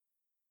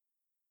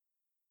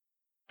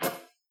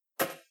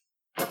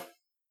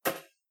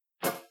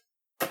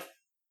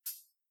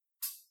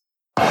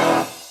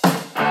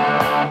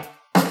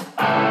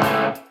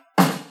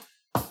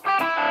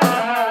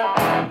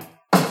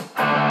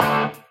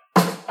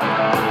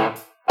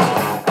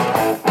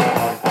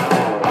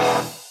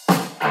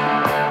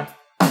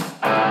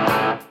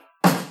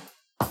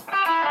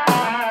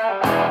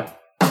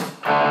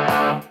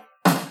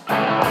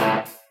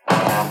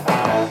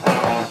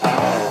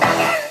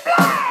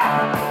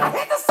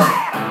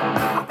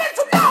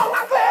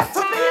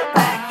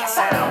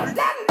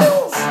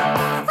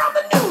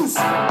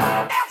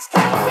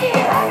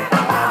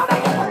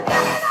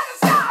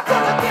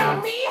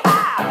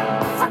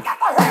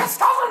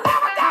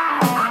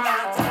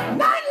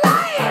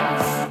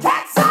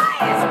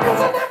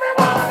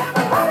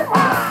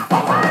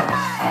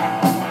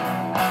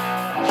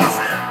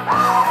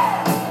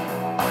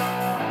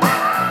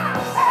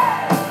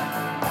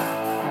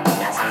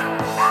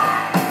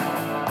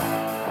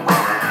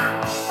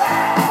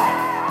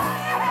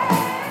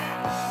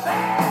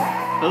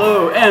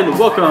Hello and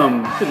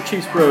welcome to the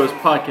Chiefs Bros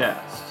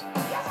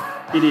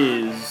podcast. It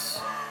is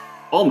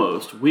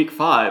almost week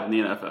 5 in the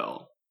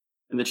NFL,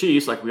 and the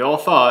Chiefs, like we all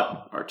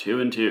thought, are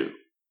 2-2.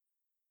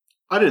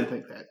 I didn't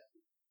think that.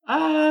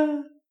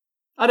 I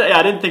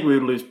didn't think we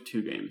would lose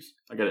 2 games.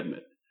 I gotta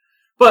admit,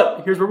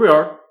 but here's where we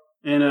are,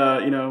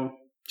 and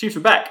Chiefs are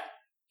back.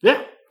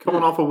 Yeah,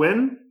 coming off a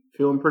win,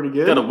 feeling pretty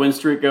good. Got a win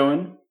streak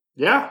going.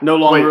 Yeah, No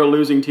longer a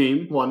losing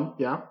team. one.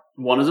 Yeah,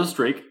 One is a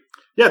streak.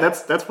 yeah.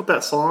 That's what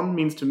that song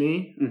means to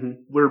me. Mm-hmm.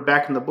 We're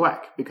back in the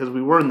black because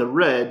we were in the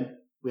red.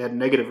 We had a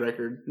negative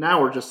record.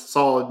 Now we're just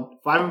solid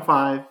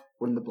 5-5.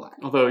 We're in the black.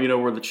 Although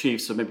we're the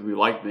Chiefs, so maybe we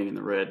like being in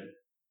the red.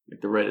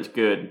 Like the red is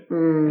good.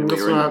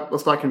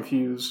 Let's not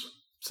confuse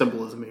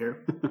symbolism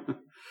here.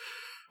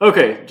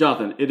 Okay,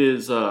 Jonathan. It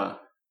is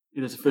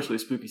officially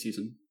spooky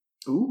season.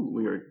 Ooh,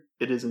 We are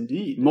it is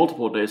indeed.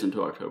 multiple days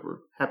into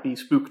October. Happy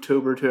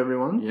Spooktober to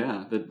everyone.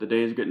 Yeah, the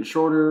days are getting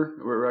shorter.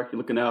 We're actually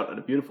looking out at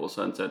a beautiful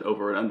sunset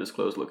over an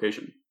undisclosed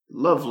location.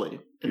 Lovely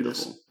in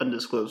Beautiful. this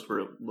undisclosed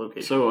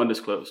location. So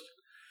undisclosed.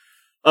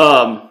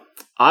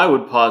 I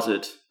would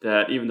posit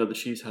that even though the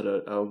Chiefs had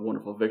a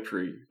wonderful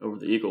victory over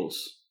the Eagles,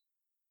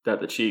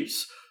 that the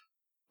Chiefs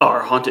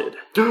are haunted.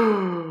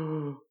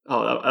 Oh,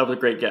 that was a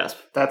great gasp.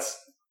 That's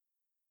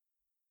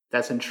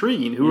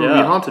intriguing. Who are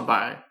Yeah. we haunted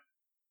by?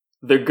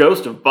 The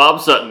ghost of Bob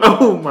Sutton.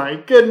 Oh my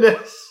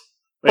goodness!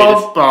 Wait,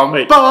 Bum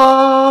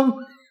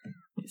bum.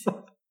 is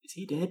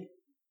he dead?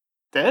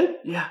 Dead?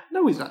 Yeah,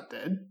 No, he's not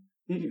dead.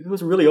 he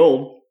was really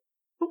old.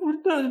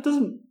 No, it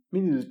doesn't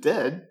mean he was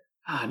dead.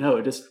 No,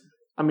 it just...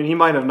 I mean, he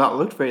might have not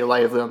looked very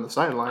lively on the I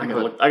sideline.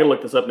 gotta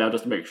look this up now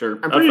just to make sure.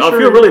 I'm pretty I sure-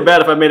 feel really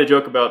bad if I made a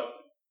joke about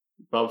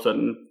Bob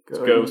Sutton's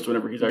Go ghost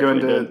whenever he's Go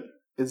actually into dead.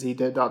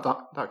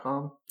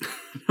 ishedead.com.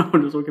 No,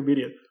 just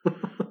Wikipedia.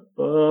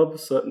 Bob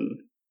Sutton.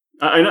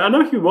 I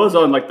know he was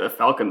on like the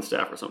Falcon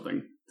staff or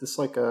something. Just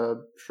like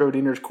a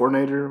Schrodinger's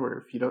coordinator,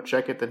 where if you don't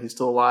check it, then he's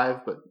still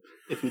alive. But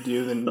if you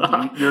do, then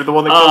you're the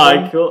one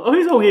that kills him.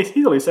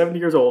 He's only 70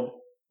 years old.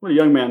 What a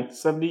young man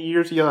 70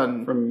 years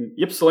young. from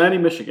Ypsilanti,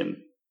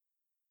 Michigan.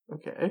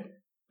 Okay,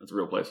 That's a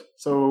real place.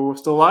 so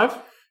still alive.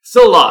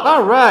 Still alive.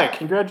 All right,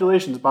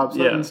 congratulations, Bob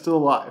Sutton, Yeah. still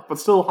alive, but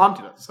still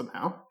haunting us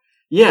somehow.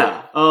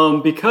 Yeah,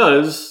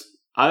 because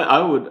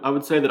I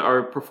would say that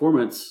our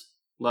performance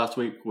last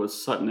week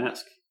was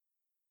Sutton-esque.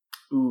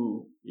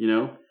 Ooh,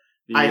 I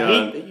I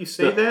hate that you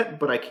say that,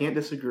 but I can't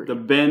disagree. The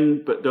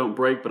bend but don't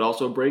break, but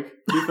also break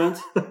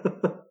defense.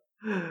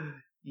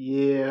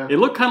 Yeah. It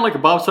looked kind of like a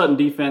Bob Sutton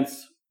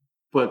defense,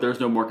 but there's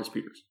no Marcus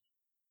Peters.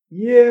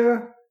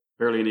 Yeah.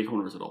 Barely any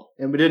corners at all.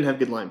 And we didn't have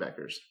good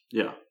linebackers.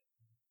 Yeah.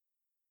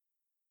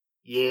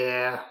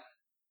 Yeah.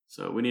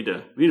 So we need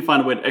to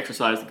find a way to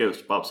exercise the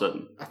ghost of Bob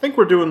Sutton. I think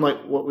we're doing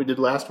like what we did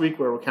last week,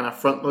 where we're kind of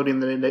front-loading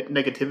the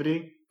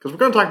negativity. Because we're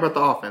going to talk about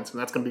the offense,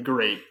 and that's going to be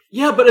great.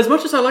 Yeah, but as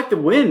much as I like the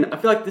win, I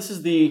feel like this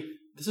is the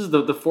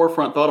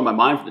forefront thought of my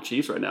mind for the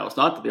Chiefs right now. It's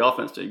not that the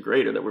offense did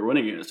great or that we're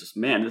winning it. It's just,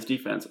 man, this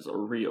defense is a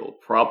real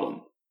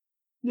problem.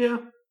 Yeah.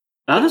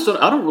 And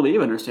I don't really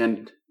even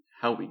understand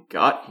how we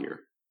got here.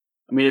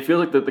 I mean, it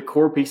feels like the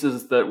core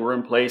pieces that were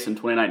in place in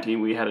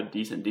 2019, we had a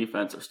decent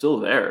defense, are still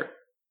there.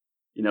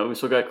 We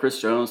still got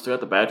Chris Jones, still got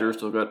the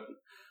Badgers, we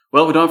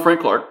don't have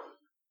Frank Clark.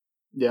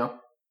 Yeah.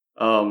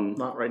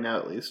 Not right now,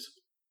 at least.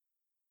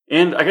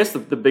 And I guess the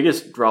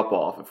biggest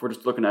drop-off, if we're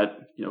just looking at,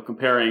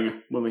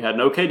 comparing when we had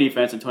an okay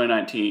defense in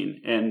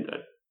 2019 and a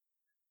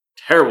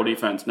terrible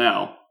defense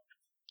now,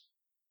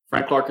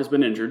 Frank Clark has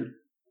been injured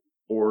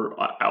or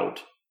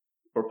out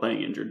or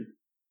playing injured.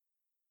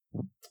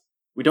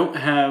 We don't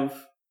have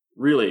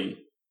really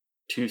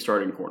 2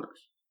 starting corners.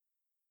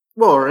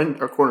 Well,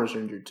 our corners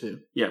are injured, too.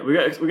 Yeah, we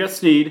got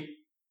Snead.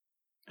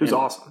 Who's and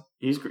awesome.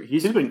 He's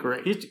been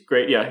great. He's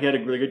great. Yeah, he had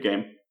a really good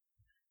game.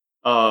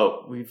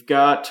 We've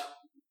got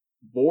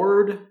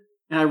Ward,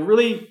 and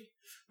we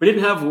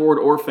didn't have Ward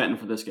or Fenton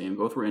for this game.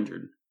 Both were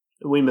injured.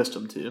 We missed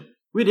them, too.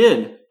 We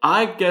did.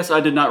 I guess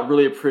I did not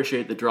really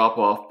appreciate the drop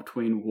off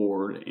between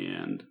Ward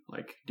and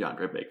like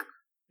DeAndre Baker.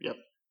 Yep,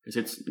 because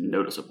it's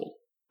noticeable.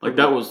 Like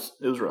it was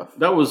rough.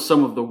 That was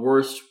some of the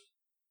worst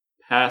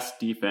pass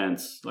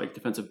defense, like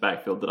defensive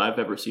backfield that I've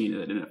ever seen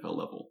at an NFL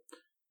level.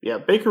 Yeah,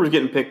 Baker was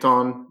getting picked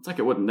on. It's like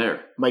it wasn't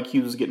there. Mike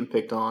Hughes was getting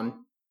picked on.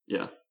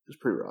 Yeah, it was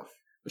pretty rough.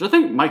 Which I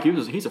think Mike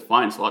Hughes he's a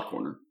fine slot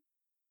corner.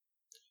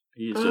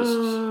 He's just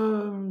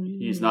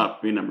he's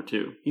not being number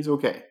 2. He's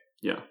okay.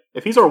 Yeah.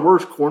 If he's our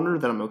worst corner,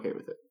 then I'm okay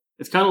with it.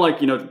 It's kind of like,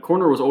 the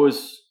corner was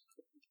always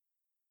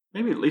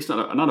maybe at least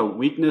not a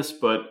weakness,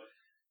 but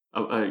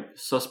a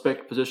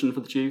suspect position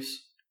for the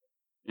Chiefs.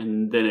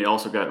 And then it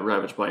also got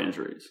ravaged by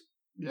injuries.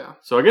 Yeah.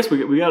 So I guess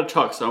we got to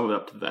chalk some of it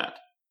up to that.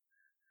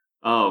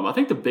 I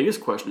think the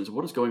biggest question is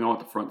what is going on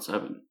with the front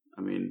 7?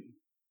 I mean,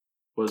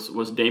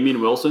 was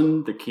Damian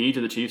Wilson the key to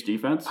the Chiefs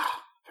defense?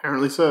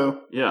 Apparently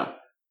so. Yeah.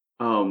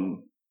 I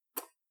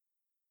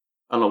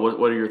don't know.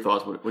 What are your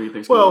thoughts? What do you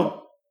think?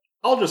 Well,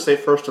 I'll just say,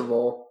 first of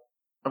all,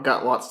 I've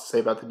got lots to say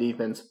about the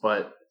defense,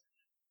 but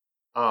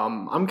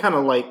I'm kind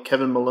of like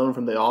Kevin Malone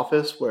from The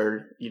Office,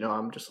 where,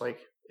 I'm just like,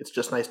 it's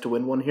just nice to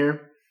win one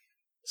here.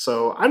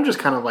 So I'm just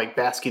kind of like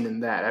basking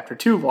in that. After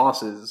 2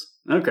 losses,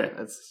 okay,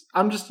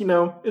 I'm just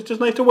it's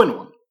just nice to win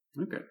one.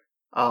 Okay.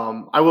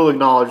 I will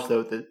acknowledge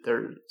though that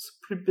there's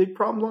pretty big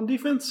problems on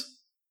defense.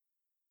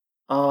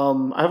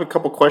 I have a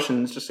couple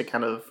questions just to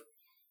kind of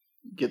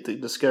get the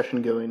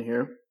discussion going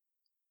here.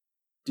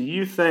 Do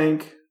you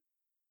think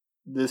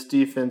this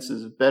defense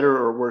is better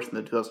or worse than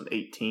the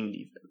 2018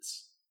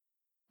 defense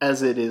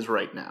as it is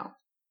right now?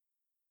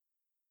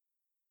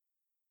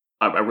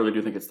 I really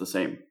do think it's the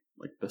same,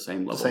 like the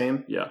same level. The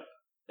same? Yeah.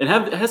 It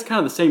has kind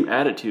of the same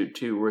attitude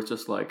too, where it's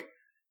just like,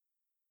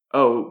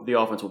 oh, the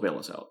offense will bail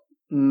us out.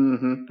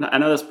 Mm-hmm. I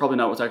know that's probably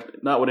not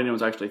what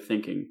anyone's actually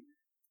thinking,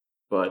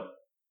 but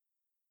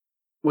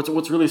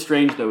what's really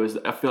strange though is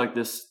that I feel like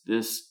this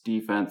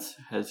defense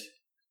has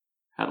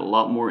had a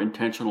lot more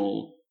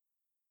intentional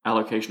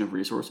allocation of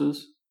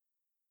resources,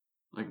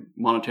 like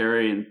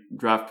monetary and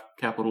draft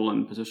capital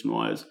and position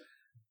wise.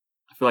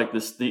 I feel like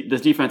this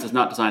defense is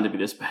not designed to be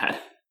this bad.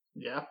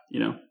 Yeah.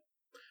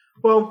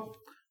 Well,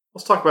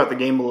 let's talk about the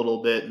game a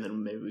little bit, and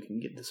then maybe we can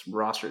get to some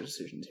roster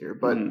decisions here.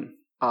 But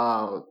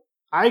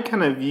I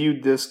kind of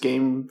viewed this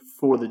game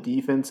for the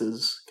defense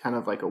as kind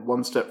of like a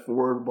 1 step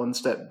forward, 1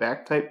 step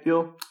back type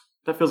deal.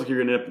 That feels like you're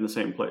going to end up in the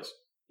same place.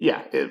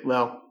 Yeah,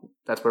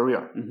 that's where we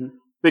are. Mm-hmm.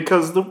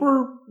 Because there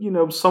were,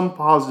 some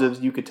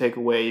positives you could take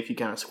away if you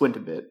kind of squint a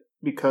bit.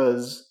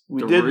 Because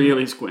we did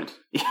really squint.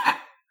 Yeah.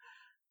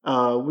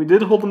 We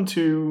did hold them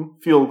to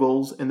field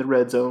goals in the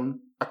red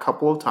zone a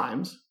couple of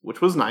times, which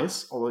was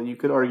nice. Although you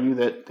could argue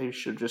that they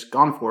should have just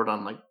gone for it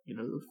on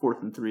the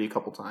 4th and 3 a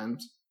couple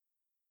times.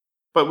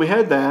 But we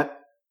had that.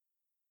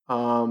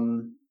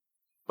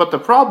 But the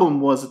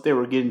problem was that they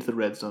were getting to the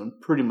red zone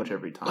pretty much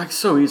every time. Like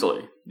so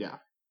easily. Yeah.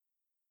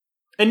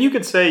 And you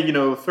could say,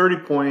 30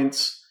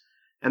 points,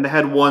 and they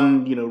had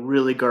one,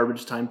 really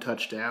garbage time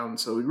touchdown.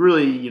 So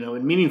really,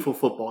 in meaningful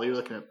football, you're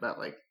looking at about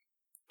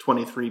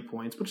 23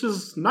 points, which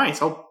is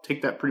nice. I'll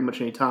take that pretty much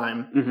any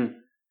time. Mm-hmm.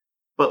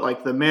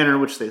 But the manner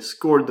in which they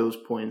scored those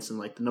points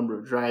and the number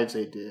of drives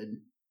they did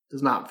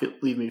does not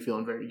leave me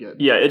feeling very good.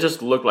 Yeah, it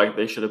just looked like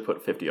they should have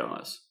put 50 on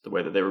us, the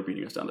way that they were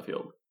beating us down the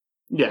field.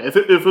 Yeah, if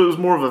it was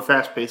more of a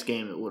fast-paced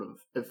game,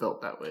 it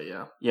felt that way,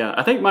 yeah. Yeah,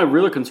 I think my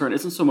real concern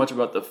isn't so much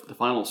about the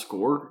final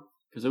score,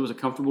 because it was a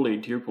comfortable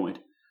lead, to your point.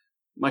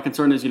 My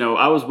concern is,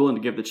 I was willing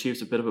to give the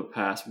Chiefs a bit of a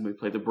pass when we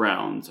played the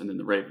Browns and then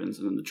the Ravens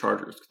and then the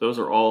Chargers. Those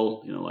are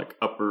all,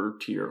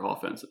 upper-tier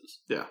offenses.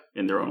 Yeah.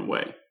 In their own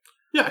way.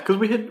 Yeah, because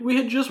we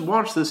had just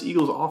watched this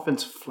Eagles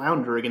offense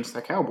flounder against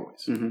the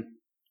Cowboys. Mm-hmm.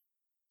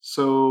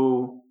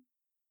 So,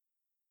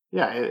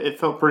 yeah, it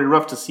felt pretty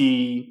rough to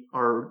see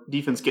our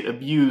defense get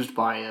abused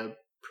by a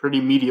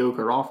pretty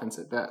mediocre offense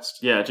at best.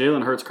 Yeah,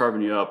 Jalen Hurts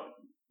carving you up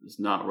is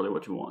not really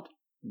what you want.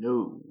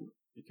 No.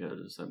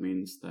 Because that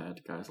means that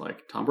guys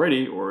like Tom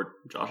Brady or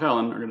Josh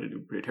Allen are going to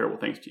do pretty terrible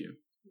things to you.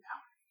 Yeah.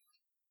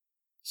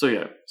 So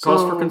yeah,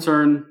 cause for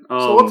concern.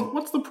 So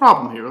what's the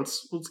problem here?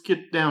 Let's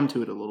get down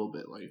to it a little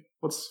bit.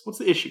 What's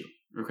the issue?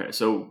 Okay,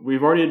 so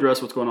we've already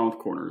addressed what's going on with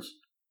corners.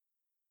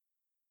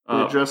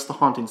 We addressed the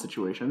haunting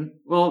situation.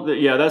 Well,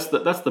 that's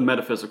the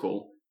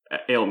metaphysical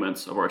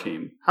ailments of our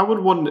team. How would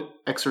one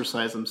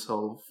exorcise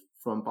himself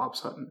from Bob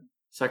Sutton?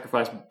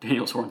 Sacrifice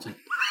Daniel Sorensen.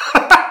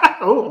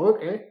 Oh,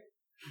 okay.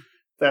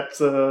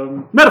 That's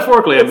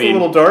metaphorically. That's a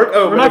little dark.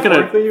 Oh, we're not going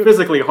to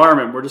physically harm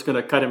him. We're just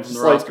going to cut him from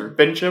the roster.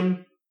 Bench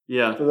him.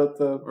 Yeah. So that's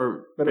a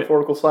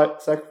metaphorical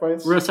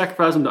sacrifice. We're going to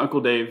sacrifice him to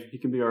Uncle Dave. He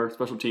can be our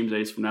special teams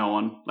ace from now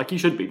on, like he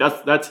should be.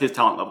 That's his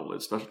talent level.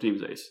 Is special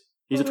teams ace.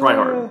 He's a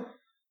tryhard.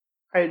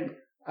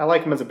 I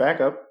like him as a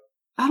backup.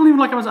 I don't even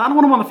like him I don't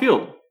want him on the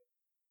field.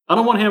 I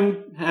don't want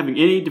him having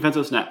any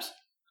defensive snaps.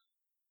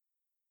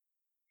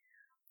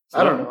 So,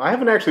 I don't know. I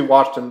haven't actually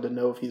watched him to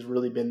know if he's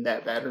really been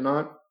that bad or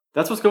not.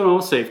 That's what's going on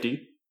with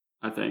safety,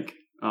 I think.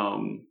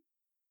 Or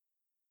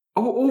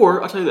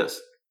I'll tell you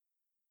this.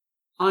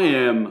 I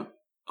am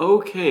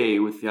okay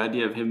with the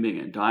idea of him being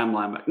a dime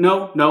linebacker.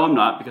 No, I'm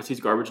not, because he's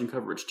garbage in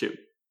coverage too.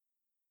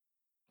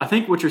 I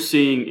think what you're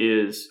seeing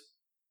is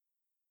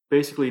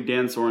basically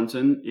Dan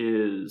Sorensen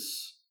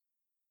is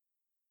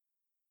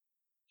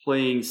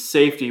playing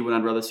safety when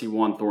I'd rather see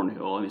Juan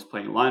Thornhill, and he's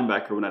playing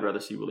linebacker when I'd rather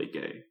see Willie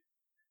Gay.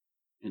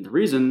 And the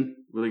reason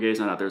Willie Gay's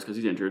not out there is because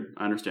he's injured.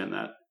 I understand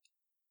that.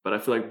 But I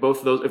feel like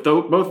both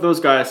of those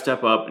guys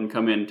step up and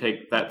come in and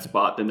take that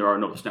spot, then there are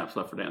no snaps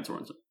left for Dan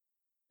Sorensen.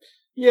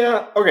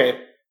 Yeah, okay.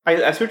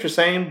 I see what you're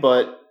saying,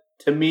 but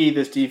to me,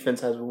 this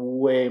defense has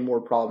way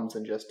more problems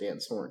than just Dan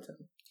Sorensen.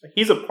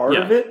 He's a part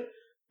of it,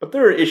 but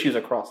there are issues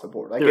across the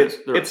board.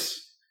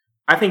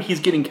 I think he's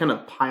getting kind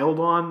of piled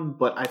on,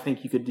 but I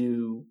think you could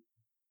do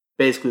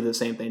basically the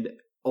same thing to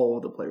all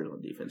of the players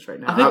on defense right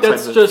now. I think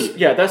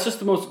that's just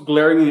the most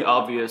glaringly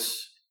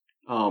obvious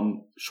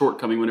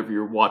shortcoming whenever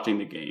you're watching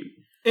the game.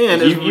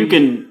 And you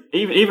can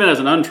even as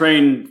an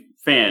untrained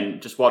fan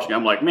just watching,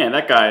 I'm like, man,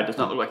 that guy does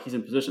not look like he's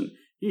in position.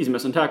 He's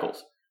missing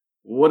tackles.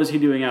 What is he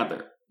doing out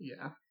there?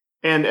 Yeah.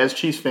 And as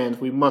Chiefs fans,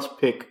 we must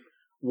pick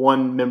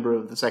one member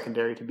of the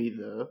secondary to be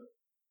the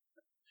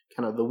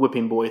kind of the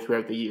whipping boy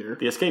throughout the year.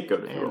 The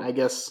scapegoat. And I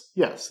guess,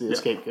 yes, the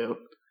scapegoat.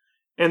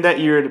 And that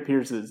year it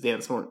appears as Dan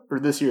Sorensen, or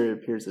this year it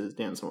appears as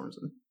Dan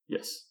Sorensen.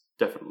 Yes,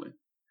 definitely.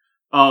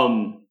 I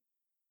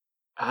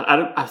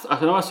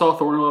know I saw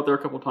Thornhill out there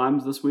a couple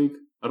times this week.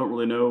 I don't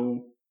really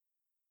know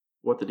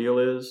what the deal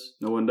is.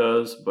 No one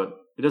does, but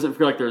it doesn't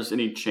feel like there's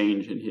any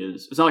change in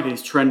his. It's not like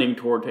he's trending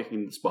toward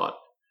taking the spot.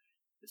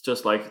 It's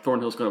just like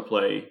Thornhill's going to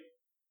play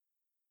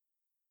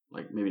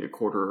like maybe a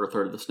quarter or a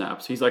third of the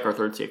snaps. He's like our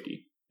third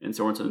safety, and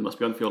Sorensen must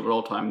be on the field at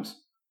all times.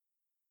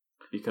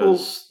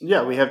 Because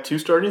we have 2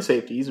 starting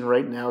safeties, and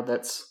right now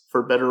that's,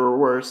 for better or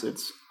worse,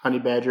 it's Honey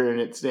Badger and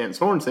it's Dan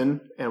Sorensen.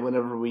 And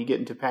whenever we get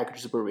into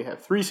packages where we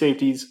have 3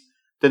 safeties,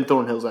 then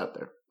Thornhill's out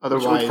there.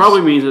 Otherwise, which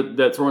probably means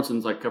that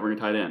Sorensen's like covering a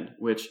tight end,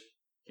 which,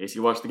 in case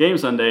you watched the game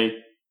Sunday,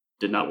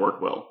 did not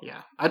work well.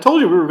 Yeah, I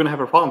told you we were going to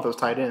have a problem with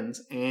those tight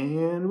ends,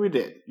 and we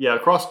did. Yeah,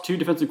 across 2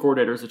 defensive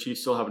coordinators, the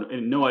Chiefs still have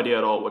no idea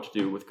at all what to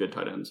do with good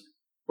tight ends,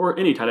 or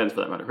any tight ends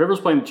for that matter.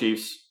 Whoever's playing the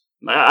Chiefs.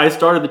 I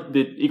started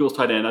the Eagles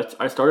tight end.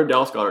 I started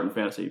Dallas Goedert in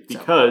fantasy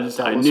because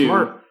I knew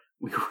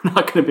we were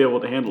not going to be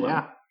able to handle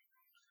him.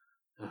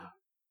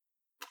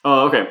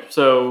 Okay,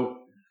 so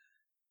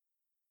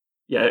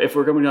yeah, if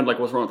we're coming down to like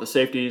what's wrong with the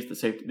safeties,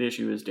 the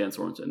issue is Dan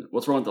Sorensen.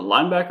 What's wrong with the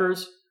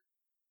linebackers?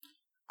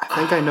 I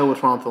think I know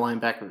what's wrong with the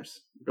linebackers.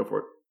 Go for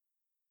it.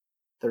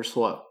 They're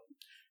slow.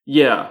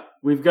 Yeah,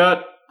 we've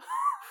got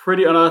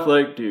pretty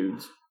unathletic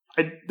dudes.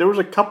 There was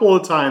a couple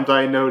of times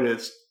I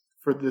noticed,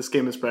 for this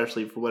game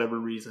especially, for whatever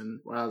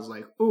reason, where I was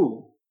like,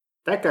 ooh,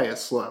 that guy is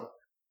slow.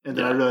 And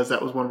then I realized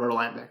that was one of our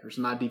linebackers,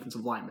 not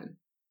defensive linemen.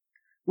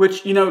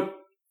 Which,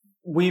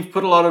 we've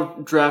put a lot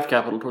of draft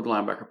capital toward the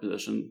linebacker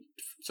position,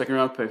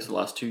 second-round picks the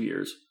last 2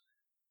 years.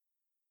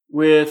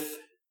 With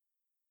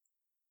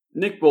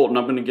Nick Bolton,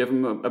 I'm going to give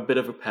him a bit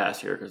of a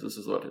pass here, because this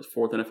is his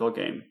 4th NFL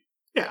game.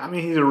 Yeah, I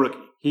mean, he's a rookie.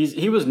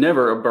 He was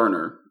never a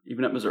burner,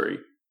 even at Missouri.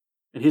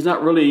 And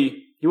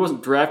he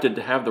wasn't drafted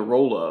to have the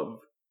role of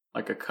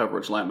like a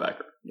coverage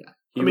linebacker. Yeah.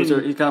 He's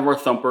kind of our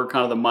thumper,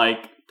 kind of the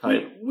Mike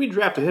type. We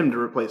drafted him to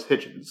replace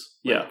Hitchens.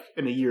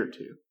 In a year or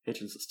 2.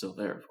 Hitchens is still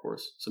there, of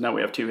course. So now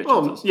we have 2 Hitchenses.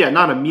 Well, yeah,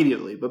 not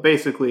immediately, but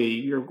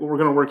basically we're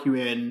going to work you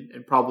in,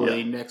 and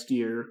probably next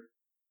year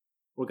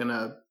we're going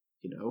to,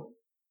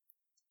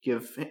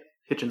 give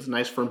Hitchens a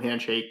nice firm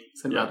handshake,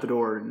 send him out the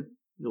door, and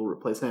you'll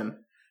replace him.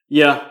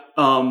 Yeah.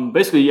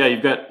 Basically,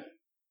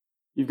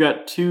 you've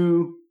got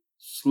 2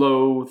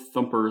 slow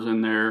thumpers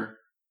in there,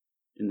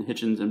 in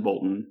Hitchens and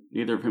Bolton.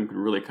 Neither of whom can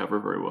really cover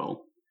very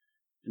well.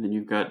 And then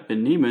you've got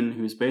Ben Niemann,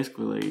 who's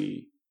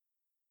basically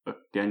a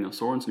Daniel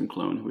Sorensen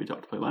clone who we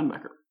taught to play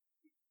linebacker,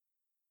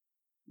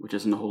 which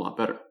isn't a whole lot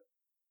better.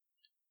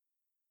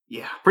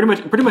 Yeah. Pretty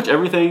much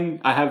everything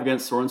I have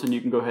against Sorensen,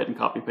 you can go ahead and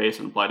copy paste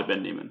and apply to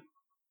Ben Niemann.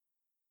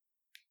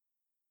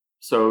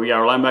 So yeah,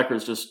 our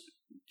linebackers, just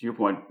to your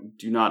point,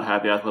 do not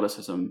have the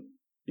athleticism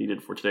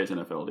needed for today's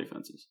NFL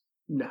defenses.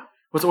 No.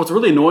 What's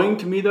really annoying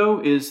to me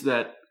though is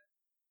that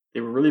they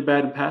were really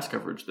bad in pass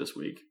coverage this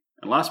week,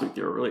 and last week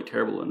they were really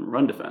terrible in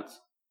run defense.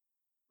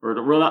 Or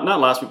not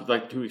last week, but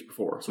like 2 weeks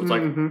before. So it's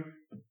like,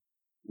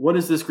 what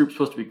is this group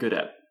supposed to be good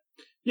at?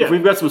 Yeah. If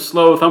we've got some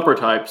slow thumper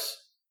types,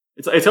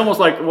 it's almost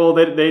like, well,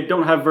 they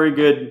don't have very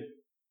good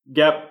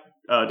gap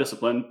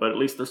discipline, but at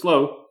least they're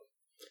slow.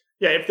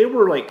 Yeah, if they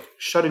were like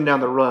shutting down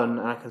the run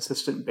on a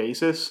consistent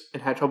basis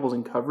and had troubles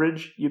in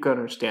coverage, you can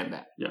understand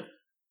that. Yeah.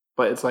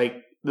 But it's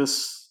like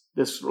this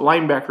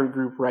linebacker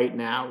group right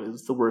now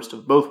is the worst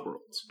of both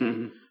worlds.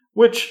 Mm-hmm.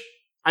 Which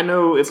I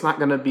know it's not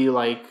going to be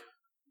like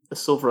a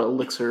silver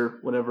elixir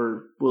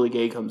whenever Willie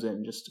Gay comes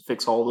in just to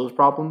fix all those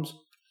problems.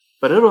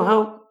 But it'll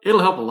help. It'll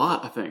help a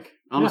lot, I think.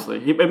 Honestly,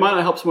 it might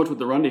not help so much with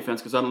the run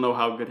defense because I don't know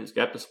how good his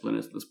gap discipline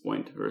is at this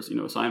point, or his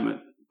assignment.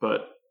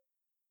 But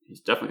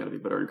he's definitely going to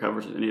be better in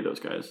coverage than any of those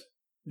guys.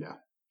 Yeah.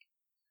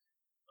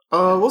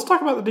 Let's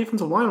talk about the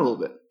defensive line a little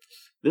bit.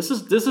 This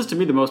is to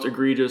me the most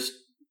egregious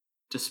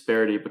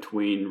disparity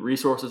between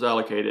resources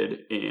allocated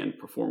and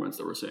performance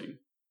that we're seeing.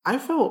 I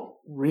felt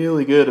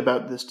really good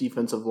about this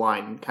defensive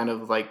line, kind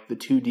of like the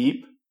 2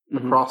 deep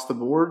across the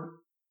board.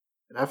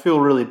 And I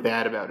feel really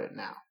bad about it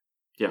now.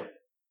 Yeah.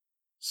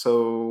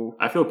 So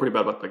I feel pretty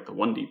bad about like the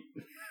 1 deep.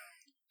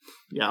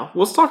 Yeah.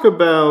 Let's talk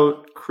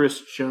about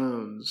Chris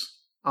Jones.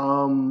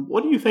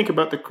 What do you think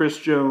about the Chris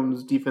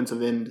Jones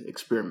defensive end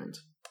experiment?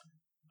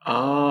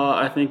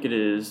 I think it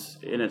is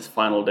in its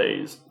final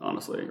days,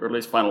 honestly, or at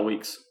least final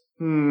weeks.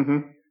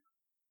 Mm-hmm.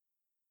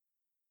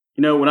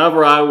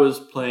 Whenever I was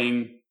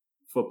playing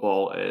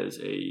football as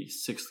a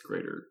 6th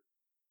grader,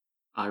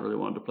 I really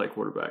wanted to play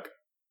quarterback.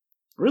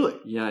 Really?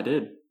 Yeah, I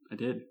did.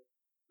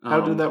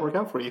 How did that work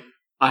out for you?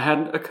 I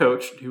had a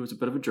coach who was a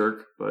bit of a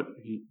jerk, but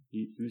he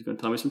was going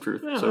to tell me some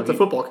truth. Yeah, so that's a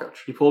football coach.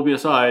 He pulled me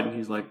aside and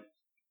he's like,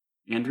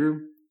 Andrew,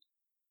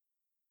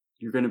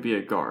 you're going to be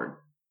a guard,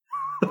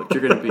 but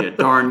you're going to be a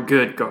darn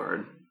good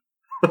guard.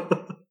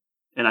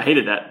 And I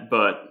hated that,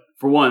 but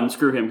for one,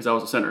 screw him because I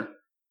was a center.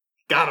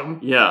 Got him.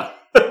 Yeah.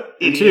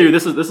 And 2,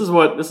 this is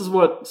what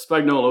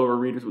Spagnuolo over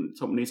readers when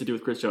something needs to do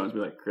with Chris Jones. Be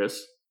like,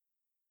 Chris,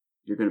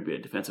 you're going to be a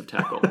defensive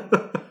tackle,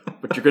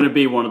 but you're going to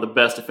be one of the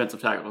best defensive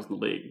tackles in the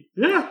league.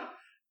 Yeah.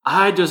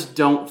 I just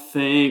don't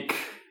think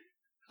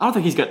I don't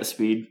think he's got the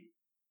speed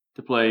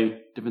to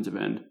play defensive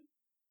end.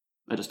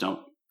 I just don't.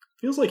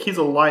 Feels like he's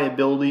a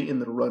liability in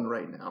the run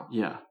right now.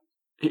 Yeah.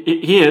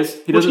 He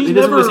is. He doesn't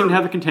really seem to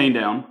have the contain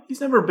down.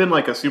 He's never been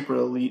like a super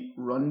elite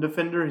run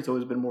defender. He's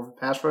always been more of a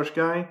pass rush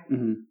guy.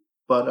 Mm-hmm.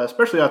 But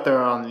especially out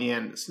there on the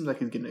end, it seems like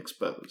he's getting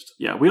exposed.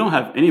 Yeah, we don't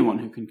have anyone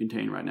who can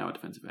contain right now at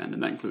defensive end,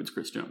 and that includes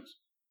Chris Jones,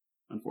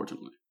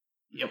 unfortunately.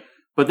 Yep.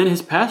 But then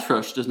his pass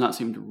rush does not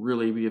seem to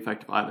really be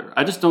effective either.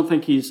 I just don't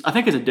think I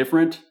think it's a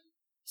different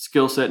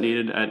skill set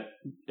needed at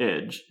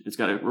edge. It's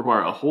got to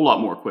require a whole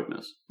lot more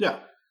quickness. Yeah.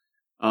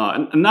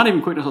 And not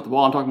even quickness off the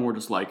ball. I'm talking more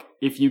just like,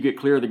 if you get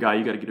clear of the guy,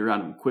 you got to get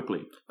around him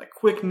quickly. Like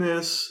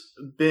quickness,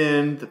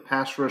 bend, the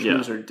pass rush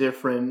moves are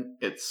different.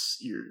 It's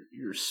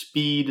your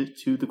speed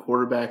to the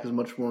quarterback is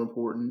much more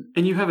important.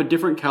 And you have a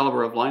different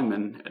caliber of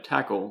lineman at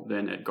tackle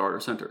than at guard or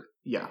center.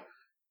 Yeah.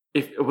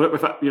 If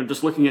I,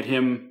 just looking at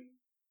him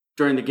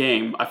during the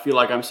game, I feel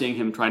like I'm seeing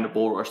him trying to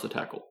bull rush the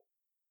tackle.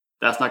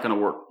 That's not going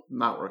to work.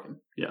 Not working.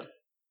 Yeah.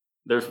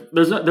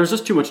 There's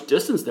just too much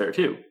distance there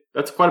too.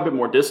 That's quite a bit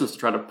more distance to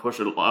try to push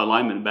a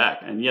lineman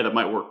back. And yeah, that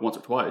might work once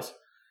or twice.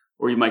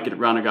 Or you might get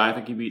around a guy. I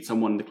think he beat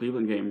someone in the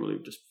Cleveland game, really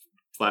just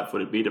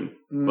flat-footed beat him.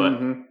 Mm-hmm.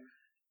 But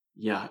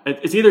yeah,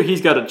 it's either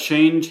he's got to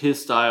change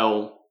his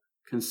style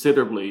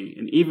considerably,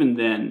 and even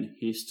then,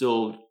 he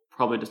still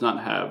probably does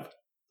not have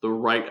the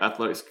right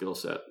athletic skill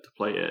set to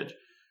play edge.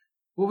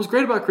 What was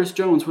great about Chris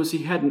Jones was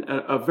he had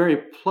a very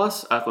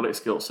plus athletic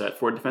skill set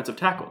for a defensive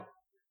tackle.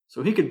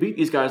 So he could beat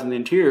these guys in the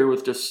interior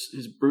with just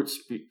his brute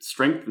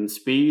strength and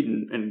speed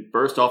and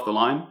burst off the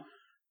line.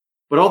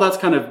 But all that's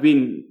kind of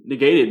being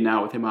negated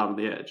now with him out on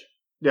the edge.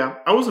 Yeah,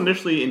 I was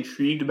initially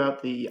intrigued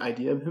about the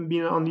idea of him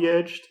being on the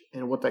edge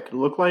and what that could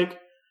look like.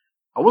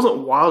 I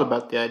wasn't wild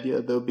about the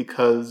idea, though,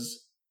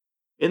 because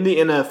in the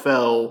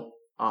NFL,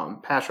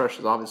 pass rush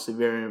is obviously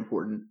very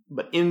important,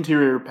 but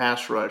interior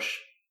pass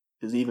rush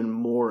is even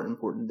more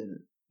important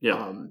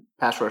than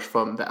pass rush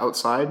from the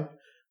outside.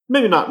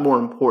 Maybe not more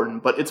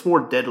important, but it's more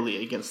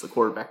deadly against the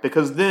quarterback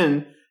because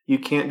then you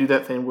can't do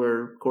that thing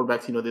where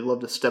quarterbacks, they love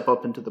to step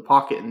up into the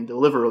pocket and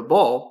deliver a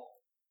ball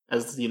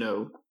as,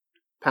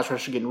 pass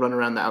rush are getting run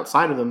around the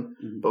outside of them.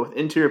 Mm-hmm. But with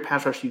interior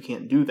pass rush, you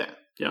can't do that.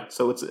 Yeah.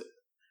 So it's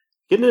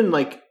getting in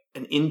like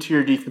an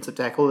interior defensive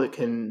tackle that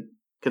can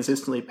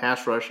consistently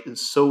pass rush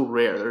is so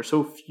rare. There are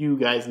so few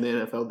guys in the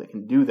NFL that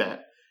can do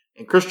that.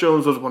 And Chris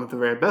Jones was one of the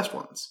very best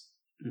ones.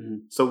 Mm-hmm.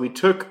 So we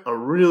took a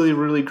really,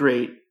 really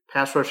great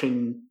pass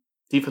rushing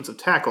defensive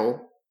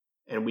tackle,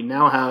 and we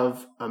now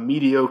have a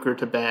mediocre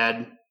to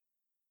bad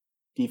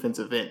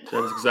defensive end.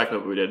 That's exactly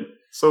what we did.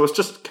 So it's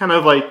just kind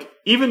of like,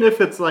 even if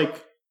it's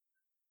like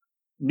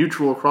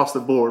neutral across the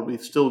board,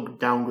 we've still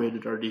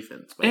downgraded our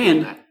defense.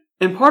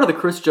 And part of the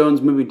Chris Jones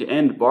moving to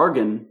end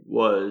bargain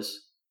was,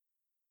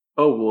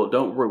 oh, well,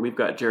 don't worry, we've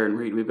got Jarran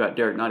Reed, we've got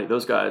Derek Nottie.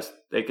 Those guys,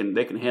 they can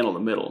handle the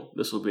middle.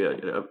 This will be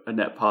a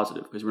net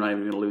positive because we're not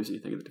even going to lose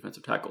anything at the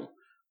defensive tackle.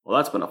 Well,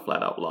 that's been a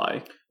flat-out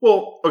lie.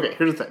 Well, okay,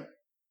 here's the thing.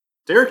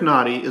 Derek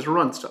Nottie is a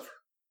run stuffer.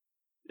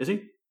 Is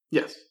he?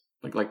 Yes.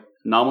 Like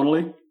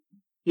nominally?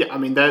 Yeah, I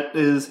mean, that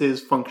is his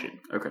function.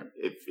 Okay.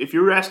 If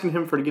you're asking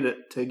him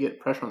to get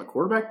pressure on the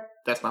quarterback,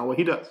 that's not what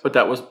he does. But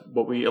that was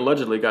what we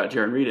allegedly got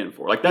Jarran Reed in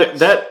for. Like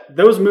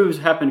those moves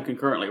happened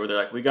concurrently where they're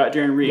like, we got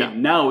Jarran Reed,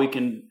 now we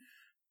can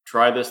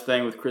try this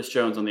thing with Chris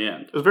Jones on the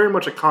end. It was very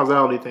much a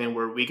causality thing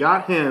where we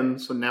got him,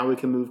 so now we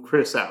can move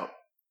Chris out.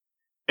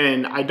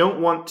 And I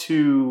don't want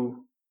to...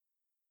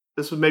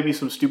 This was maybe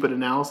some stupid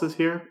analysis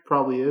here.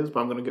 Probably is, but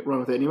I'm going to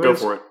run with it anyways. Go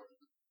for it.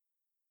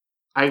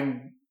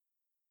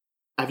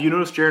 Have you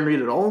noticed Jarran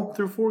Reed at all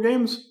through 4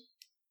 games?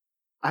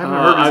 I haven't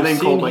heard his name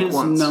called like once.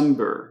 I've seen his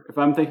number. If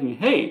I'm thinking,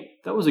 hey,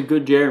 that was a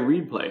good Jarran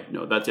Reed play.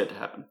 No, that's yet to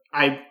happen.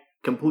 I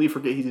completely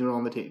forget he's even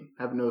on the team.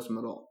 I haven't noticed him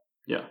at all.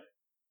 Yeah.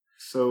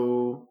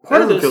 So,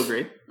 part of this feel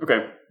great.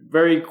 Okay,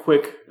 very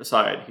quick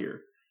aside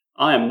here.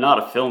 I am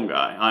not a film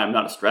guy. I am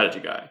not a strategy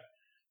guy.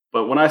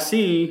 But when I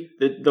see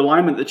the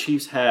alignment the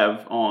Chiefs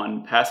have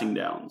on passing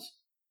downs,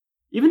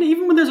 even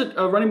when there's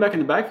a running back in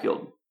the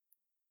backfield,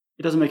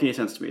 it doesn't make any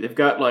sense to me. They've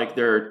got like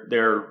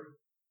their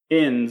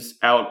ends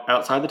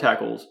outside the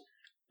tackles,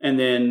 and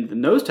then the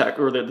nose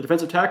tackle or the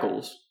defensive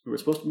tackles, who are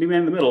supposed to be man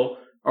in the middle,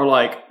 are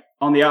like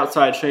on the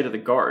outside shade of the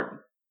guard.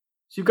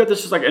 So you've got this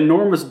just like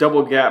enormous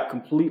double gap,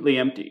 completely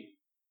empty.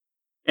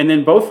 And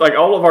then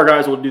all of our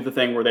guys will do the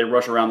thing where they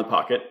rush around the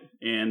pocket,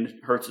 and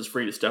Hurts is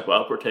free to step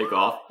up or take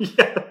off.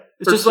 Yeah.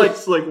 It's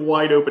just like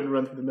wide open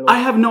run through the middle. I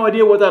have no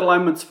idea what that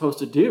alignment's supposed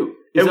to do.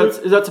 Is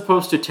that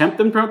supposed to tempt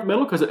them to run the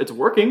middle because it's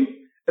working?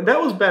 And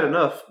that was bad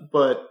enough,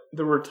 but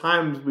there were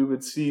times we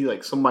would see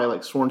like somebody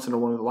like Sorensen or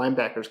one of the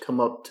linebackers come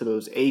up to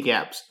those A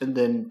gaps and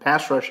then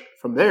pass rush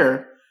from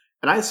there.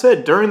 And I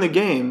said during the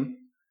game,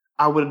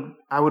 I would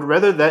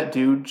rather that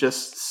dude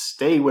just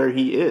stay where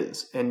he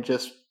is and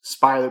just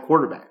spy the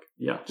quarterback.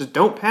 Yeah. Just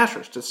don't pass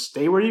rush. Just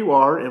stay where you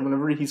are, and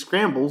whenever he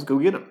scrambles, go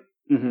get him.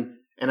 Mm-hmm.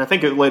 And I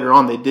think later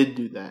on they did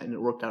do that, and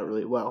it worked out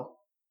really well.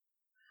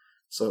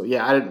 So,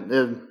 yeah,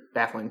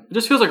 baffling. It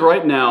just feels like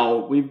right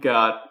now we've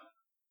got,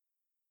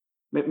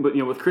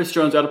 with Chris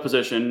Jones out of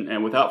position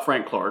and without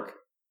Frank Clark,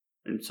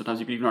 and sometimes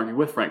you could even argue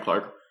with Frank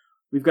Clark,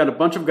 we've got a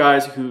bunch of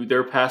guys who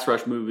their pass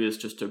rush move is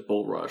just to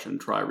bull rush and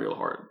try real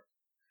hard.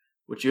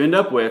 What you end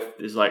up with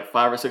is like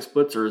 5 or 6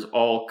 blitzers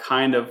all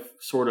kind of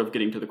sort of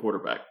getting to the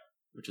quarterback,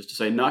 which is to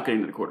say not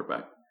getting to the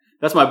quarterback.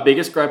 That's my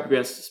biggest gripe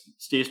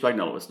against Steve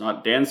Spagnuolo. It's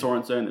not Dan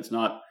Sorensen. It's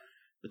not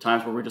the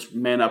times where we just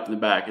man up in the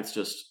back. It's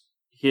just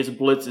his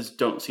blitzes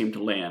don't seem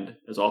to land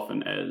as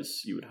often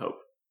as you would hope.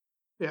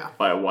 Yeah.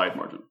 By a wide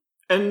margin.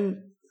 And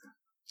it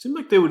seemed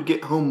like they would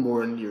get home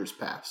more in years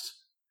past.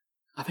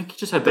 I think he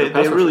just had better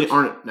pass They really rushers.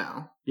 aren't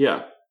now.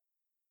 Yeah.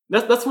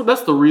 That's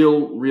the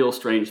real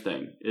strange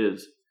thing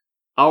is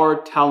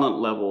our talent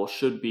level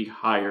should be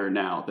higher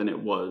now than it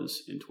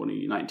was in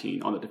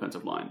 2019 on the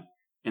defensive line.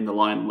 And the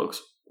line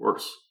looks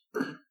worse.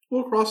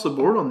 Well, across the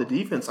board on the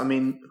defense, I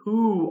mean,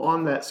 who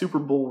on that Super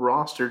Bowl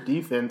roster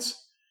defense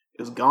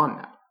is gone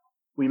now?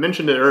 We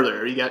mentioned it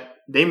earlier. You got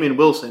Damian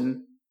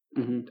Wilson.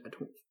 Mm-hmm. I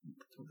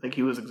don't think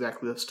he was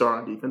exactly the star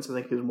on defense. I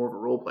think he was more of a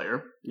role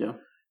player. Yeah.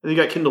 And you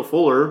got Kendall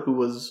Fuller, who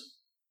was...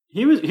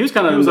 He was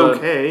kind of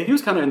okay. He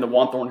was kind of in the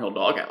Juan Thornhill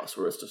doghouse,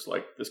 where it's just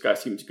like, this guy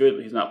seems good,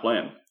 but he's not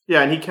playing.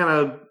 Yeah, and he kind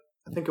of...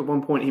 I think at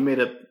one point he made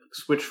a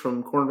switch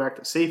from cornerback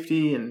to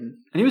safety, and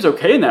he was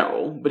okay in that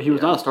role, but he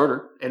was not a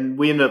starter. And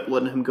we ended up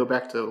letting him go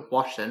back to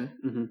Washington.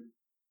 Mm-hmm.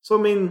 So,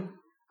 I mean,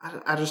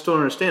 I just don't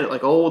understand it.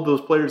 Like, all of those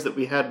players that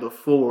we had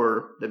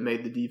before that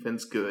made the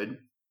defense good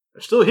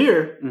are still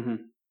here, mm-hmm.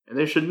 and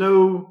they should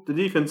know the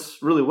defense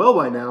really well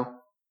by now,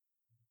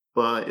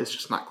 but it's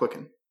just not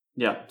clicking.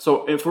 Yeah,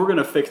 so if we're going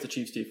to fix the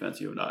Chiefs' defense,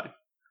 you and I,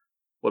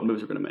 what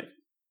moves are we going to make?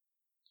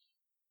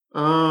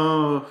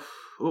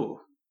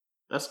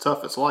 That's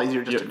tough. It's a lot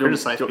easier just to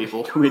criticize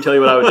people. Let me tell you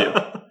what I would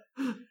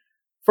do.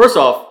 First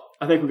off,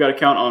 I think we've got to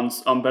count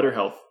on better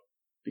health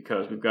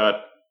because we've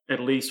got at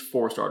least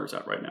 4 starters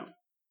out right now.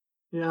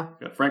 Yeah.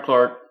 We've got Frank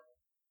Clark,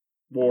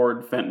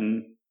 Ward,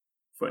 Fenton's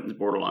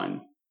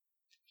borderline,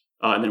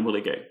 and then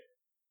Willie Gay.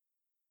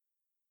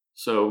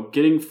 So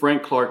getting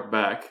Frank Clark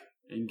back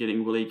and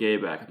getting Willie Gay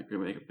back, I think, are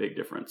going to make a big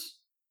difference.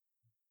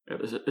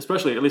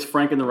 Especially at least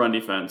Frank in the run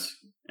defense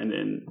and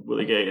then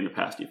Willie Gay in the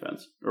pass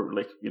defense, or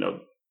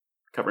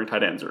covering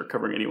tight ends or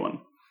covering anyone.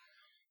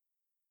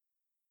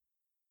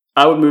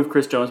 I would move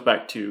Chris Jones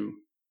back to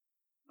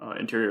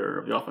interior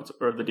of the offensive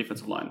or the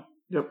defensive line.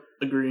 Yep,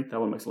 agree. That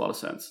one makes a lot of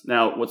sense.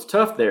 Now, what's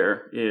tough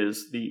there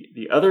is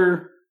the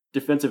other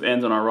defensive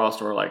ends on our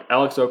roster are like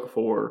Alex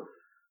Okafor,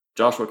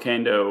 Joshua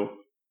Kando.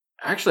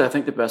 Actually, I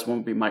think the best one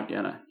would be Mike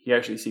Dana. He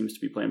actually seems to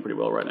be playing pretty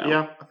well right now.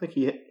 Yeah, I think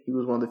he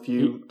was one of the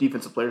few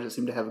defensive players that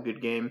seemed to have a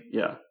good game.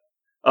 Yeah.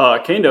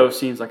 Kando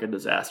seems like a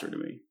disaster to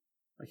me.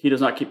 Like, he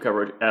does not keep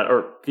coverage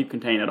or keep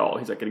contained at all.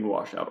 He's like getting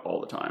washed out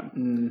all the time.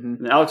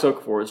 Mm-hmm. And Alex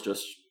Okafor is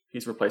just,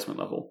 he's replacement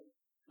level.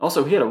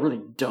 Also, he had a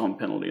really dumb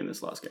penalty in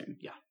this last game.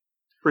 Yeah.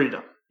 Pretty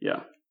dumb.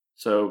 Yeah.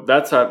 So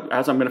that's how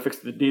I'm going to fix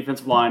the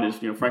defensive line is,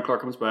 Frank Clark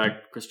comes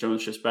back, Chris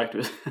Jones shifts back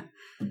to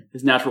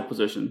his natural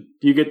position.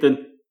 Do you get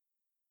the...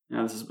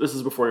 this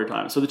is before your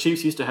time. So the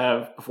Chiefs used to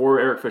have, before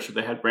Eric Fisher,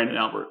 they had Brandon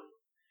Albert.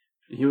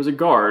 And he was a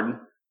guard,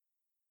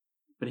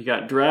 but he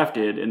got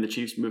drafted, and the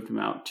Chiefs moved him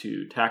out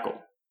to tackle.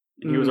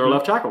 And he was our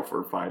left tackle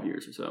for 5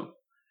 years or so.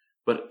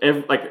 But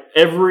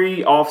every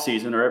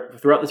offseason or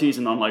throughout the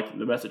season on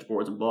the message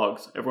boards and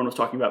blogs, everyone was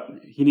talking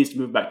about he needs to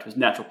move back to his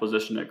natural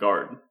position at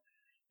guard.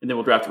 And then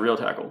we'll draft a real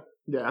tackle.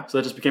 Yeah. So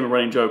that just became a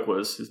running joke,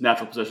 was his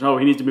natural position. Oh,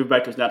 he needs to move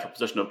back to his natural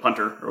position of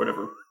punter or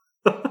whatever.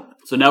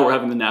 So now we're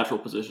having the natural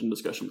position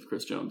discussion with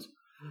Chris Jones.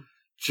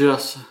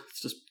 It's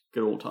just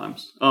good old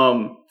times.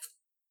 And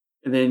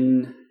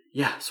then,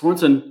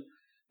 Sorensen,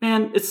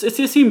 man, it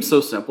seems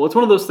so simple. It's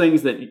one of those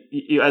things that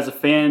you, as a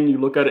fan, you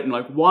look at it and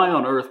like, why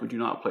on earth would you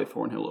not play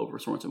Thornhill over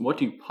Sorensen? What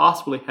do you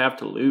possibly have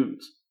to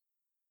lose?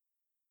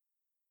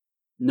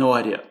 No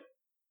idea.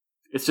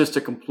 It's just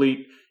a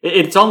complete...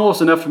 It's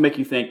almost enough to make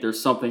you think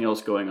there's something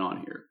else going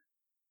on here.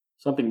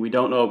 Something we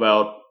don't know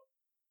about.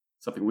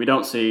 Something we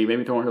don't see.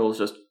 Maybe Thornhill is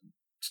just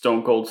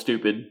stone cold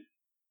stupid.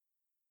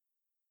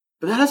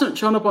 But that hasn't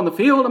shown up on the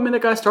field. I mean,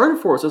 that guy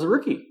started for us as a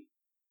rookie.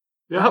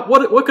 Yeah.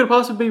 What could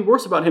possibly be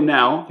worse about him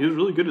now? He was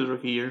really good his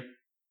rookie year.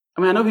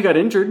 I mean, I know he got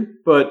injured,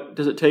 but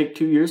does it take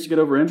 2 years to get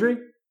over injury?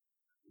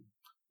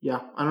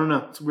 Yeah, I don't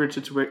know. It's a weird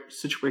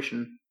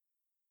situation.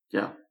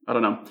 Yeah, I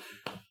don't know.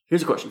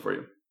 Here's a question for you.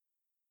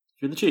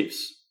 If you're the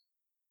Chiefs,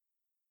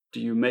 do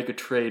you make a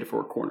trade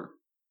for a corner?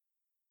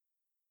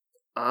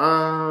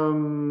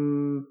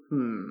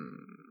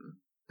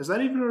 Is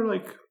that even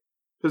our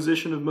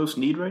position of most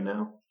need right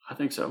now? I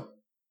think so.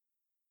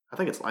 I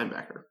think it's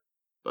linebacker.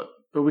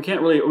 But we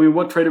can't really... I mean,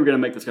 what trade are we going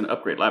to make that's going to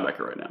upgrade linebacker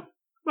right now?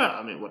 Well,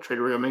 I mean, what trade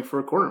are we going to make for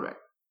a cornerback?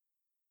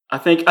 I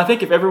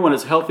think if everyone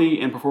is healthy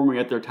and performing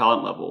at their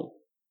talent level,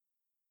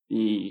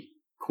 the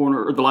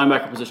corner or the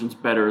linebacker position is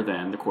better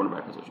than the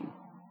cornerback position.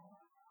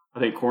 I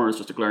think corner is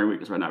just a glaring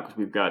weakness right now because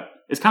we've got...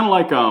 It's kind of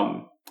like...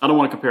 I don't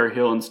want to compare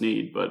Hill and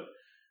Snead, but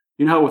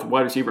you know how with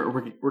wide receiver...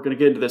 We're going to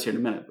get into this here in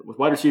a minute, but with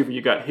wide receiver,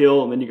 you got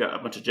Hill and then you got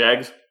a bunch of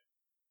Jags.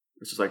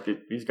 It's just like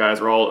these guys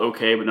are all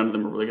okay, but none of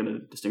them are really going to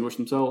distinguish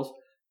themselves.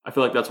 I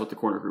feel like that's what the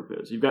corner group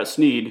is. You've got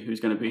Snead, who's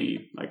going to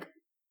be like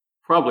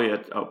probably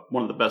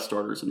one of the best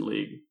starters in the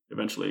league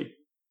eventually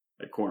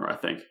at corner, I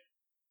think.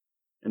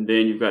 And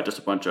then you've got just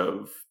a bunch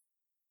of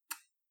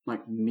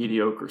like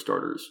mediocre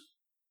starters,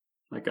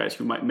 like guys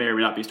who may or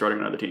may not be starting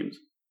on other teams.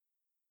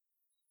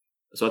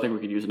 So I think we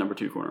could use a number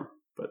 2 corner,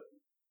 but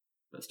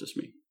that's just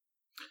me.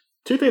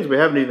 2 things we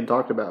haven't even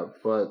talked about,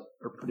 but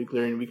are pretty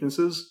glaring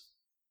weaknesses.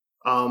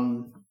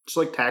 Just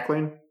like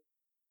tackling.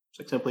 Just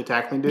like simply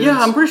tackling dudes. Yeah,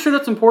 I'm pretty sure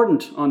that's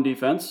important on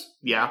defense.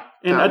 Yeah.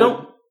 And I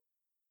don't...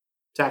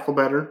 Tackle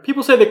better.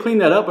 People say they clean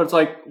that up, but it's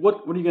like,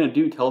 what are you going to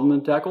do? Tell them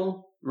to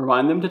tackle?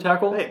 Remind them to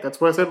tackle? Hey, that's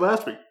what I said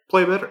last week.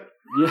 Play better.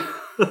 Yeah.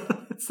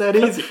 It's that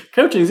easy.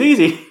 Coaching's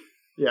easy.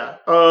 Yeah.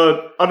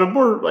 On a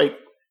more, like,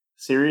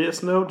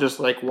 serious note, just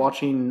like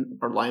watching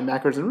our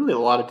linebackers and really a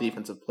lot of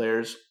defensive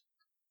players,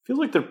 feels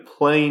like they're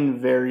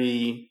playing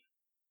very,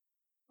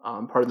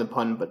 pardon the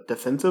pun, but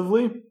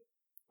defensively,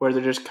 where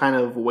they're just kind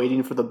of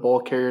waiting for the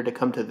ball carrier to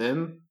come to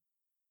them.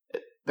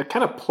 They're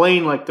kind of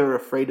playing like they're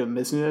afraid of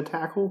missing a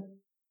tackle.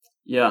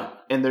 Yeah.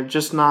 And they're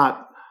just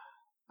not,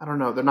 I don't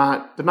know, they're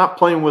not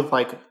playing with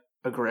like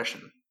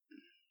aggression.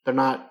 They're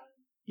not,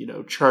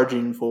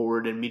 charging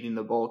forward and meeting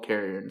the ball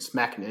carrier and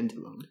smacking into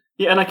them.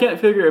 Yeah, and I can't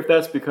figure if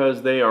that's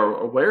because they are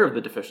aware of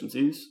the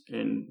deficiencies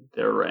in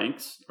their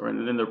ranks or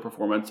in their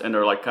performance and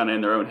they're like kind of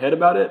in their own head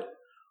about it,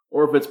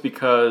 or if it's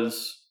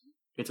because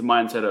it's a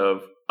mindset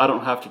of, I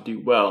don't have to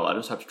do well, I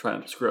just have to try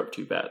not to screw up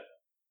too bad.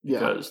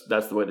 Because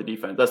that's the role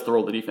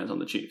of the defense on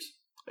the Chiefs.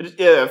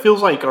 Yeah, it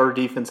feels like our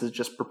defense is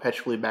just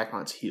perpetually back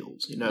on its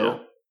heels,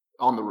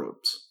 on the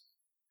ropes.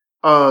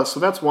 So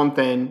that's one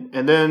thing.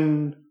 And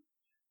then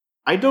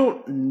I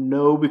don't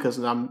know because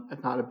I'm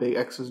not a big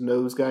X's and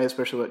O's guy,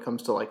 especially when it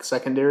comes to like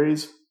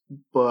secondaries,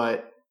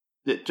 but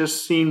it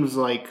just seems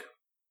like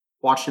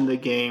watching the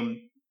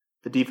game,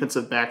 the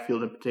defensive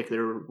backfield in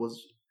particular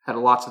had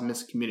lots of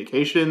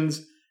miscommunications,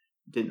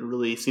 didn't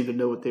really seem to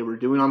know what they were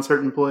doing on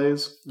certain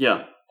plays.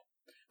 Yeah.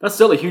 That's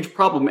still a huge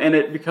problem, and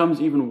it becomes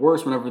even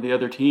worse whenever the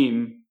other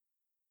team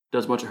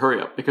does a bunch of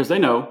hurry up, because they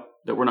know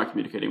that we're not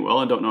communicating well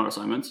and don't know our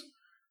assignments.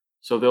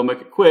 So they'll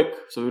make it quick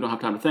so we don't have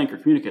time to think or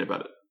communicate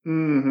about it.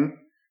 Mm-hmm.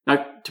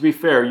 Now, to be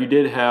fair, you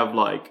did have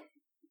like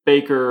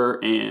Baker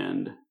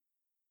and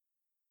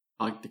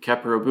like the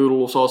Kepler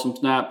Boodle saw some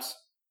snaps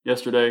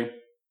yesterday.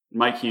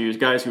 Mike Hughes,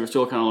 guys who were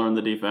still kind of learning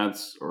the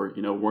defense or,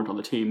 weren't on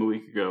the team a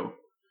week ago.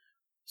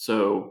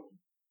 So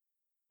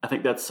I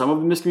think that's some of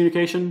the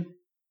miscommunication,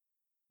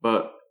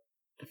 but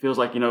it feels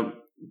like,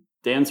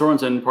 Dan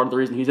Sorensen, part of the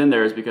reason he's in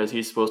there is because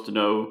he's supposed to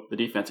know the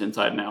defense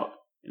inside and out.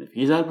 And if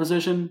he's out of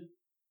position,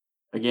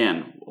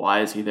 again,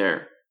 why is he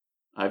there?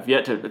 I've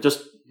yet to,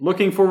 just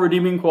looking for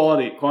redeeming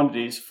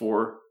quantities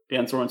for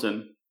Dan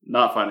Sorensen,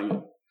 not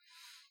finding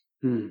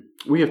it.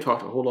 We have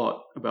talked a whole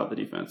lot about the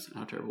defense and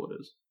how terrible it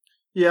is.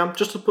 Yeah,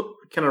 just to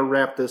kind of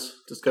wrap this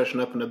discussion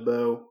up in a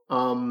bow.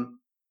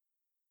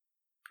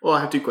 Well,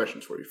 I have 2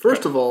 questions for you.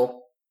 First of all,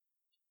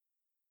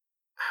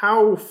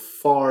 how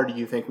far do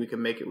you think we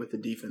can make it with the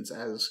defense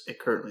as it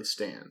currently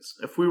stands?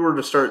 If we were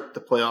to start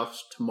the playoffs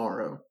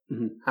tomorrow,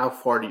 how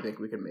far do you think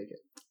we can make it?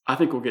 I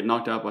think we'll get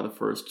knocked out by the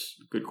first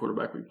good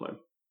quarterback we play.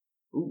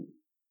 Ooh,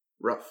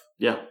 rough.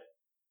 Yeah.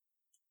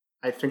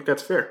 I think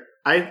that's fair.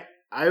 I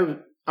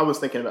was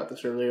thinking about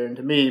this earlier, and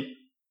to me, it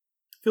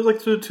feels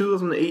like the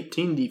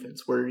 2018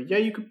 defense, where,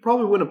 you could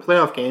probably win a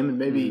playoff game and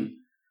maybe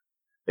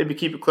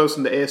keep it close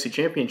in the AFC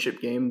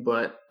Championship game,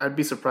 but I'd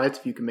be surprised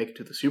if you can make it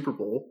to the Super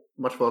Bowl,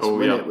 much less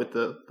win it with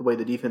the way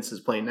the defense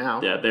is playing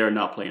now. Yeah, they are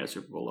not playing at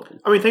Super Bowl level.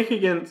 I mean,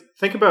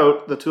 think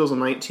about the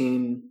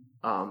 2019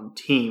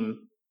 team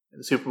in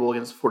the Super Bowl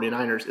against the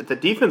 49ers. If the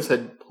defense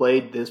had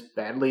played this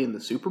badly in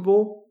the Super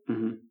Bowl,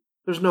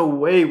 there's no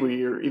way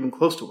we're even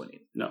close to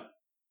winning. No.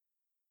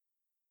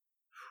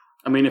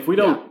 I mean, if we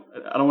don't,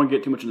 I don't want to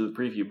get too much into the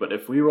preview, but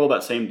if we roll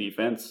that same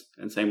defense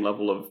and same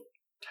level of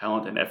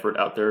talent and effort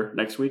out there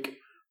next week,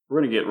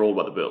 we're going to get rolled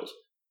by the Bills.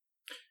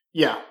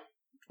 Yeah.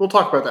 We'll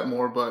talk about that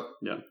more, but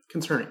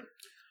concerning.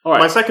 All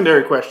right. My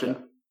secondary question,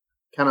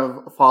 kind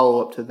of a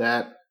follow-up to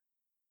that,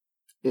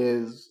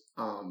 is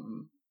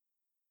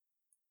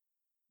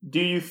do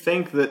you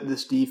think that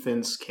this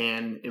defense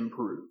can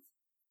improve?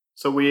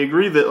 So we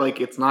agree that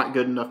it's not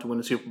good enough to win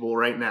a Super Bowl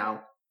right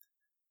now.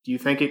 Do you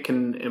think it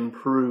can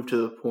improve to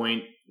the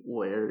point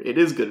where it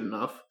is good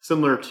enough,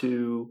 similar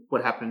to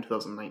what happened in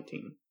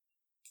 2019?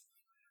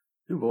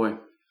 Oh boy.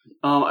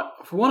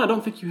 For one, I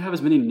don't think you have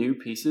as many new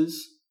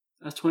pieces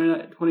as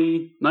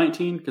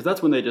 2019, because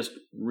that's when they just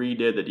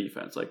redid the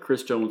defense. Like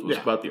Chris Jones was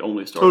about the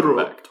only starter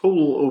back.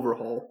 Total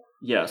overhaul.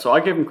 Yeah, so I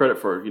give him credit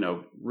for,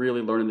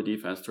 really learning the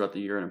defense throughout the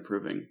year and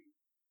improving.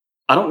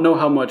 I don't know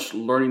how much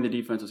learning the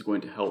defense is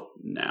going to help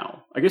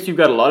now. I guess you've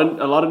got a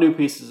lot of new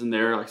pieces in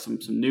there, like some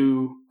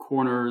new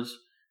corners,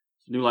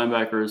 some new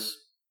linebackers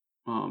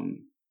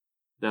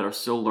that are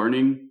still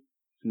learning,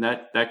 and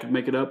that could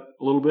make it up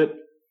a little bit.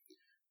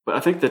 But I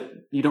think that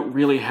you don't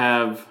really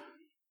have,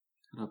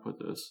 how do I put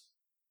this?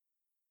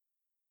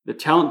 The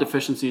talent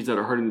deficiencies that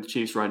are hurting the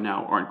Chiefs right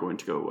now aren't going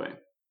to go away.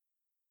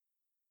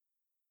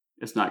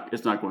 It's not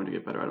going to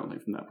get better, I don't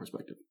think, from that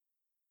perspective.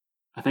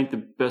 I think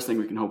the best thing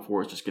we can hope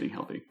for is just getting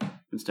healthy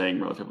and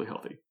staying relatively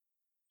healthy.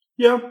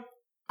 Yeah,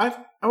 I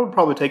would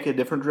probably take a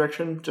different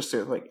direction just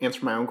to like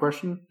answer my own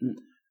question.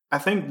 I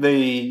think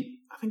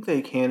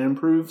they can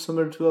improve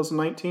similar to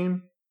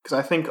 2019 because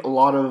I think a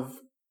lot of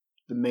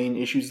the main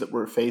issues that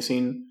we're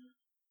facing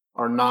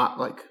are not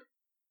like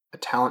a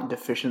talent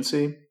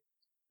deficiency.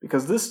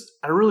 Because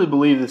I really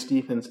believe this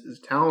defense is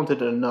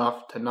talented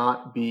enough to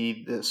not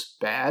be this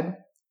bad.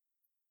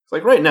 It's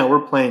like right now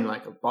we're playing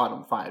like a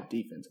bottom 5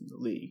 defense in the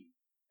league,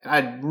 and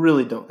I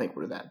really don't think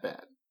we're that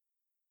bad.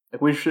 Like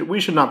we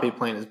should not be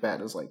playing as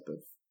bad as like the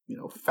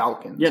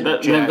Falcons,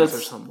 or Jags, or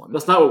someone.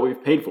 That's not what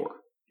we've paid for.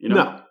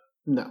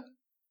 No.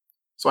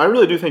 So I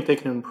really do think they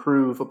can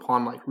improve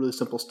upon like really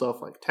simple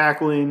stuff like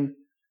tackling,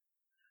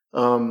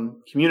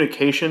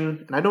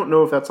 communication, and I don't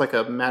know if that's like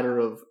a matter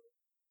of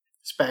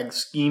Spag's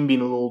scheme being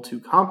a little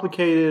too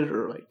complicated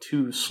or like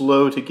too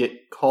slow to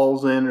get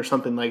calls in or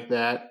something like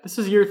that. This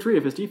is year 3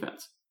 of his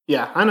defense.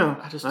 Yeah, I know.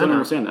 I just don't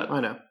understand that. I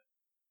know.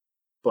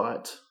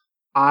 But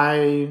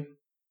I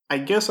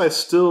guess I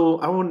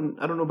don't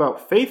know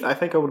about faith. I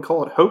think I would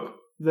call it hope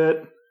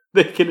that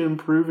they can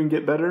improve and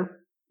get better.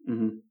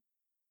 Mm-hmm.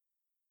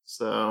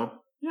 So,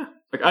 yeah.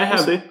 Like I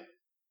have,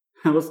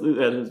 let's do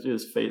that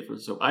as faith.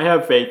 So I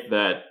have faith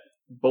that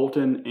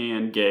Bolton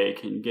and Gay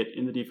can get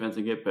in the defense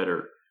and get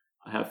better.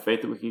 I have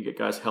faith that we can get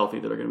guys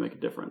healthy that are going to make a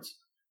difference.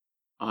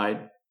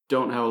 I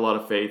don't have a lot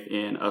of faith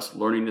in us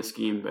learning the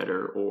scheme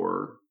better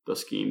or the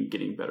scheme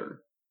getting better.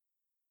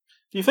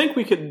 Do you think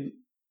we could,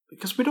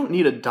 because we don't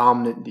need a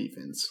dominant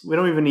defense. We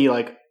don't even need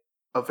like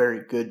a very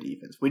good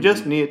defense. We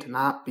just need it to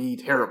not be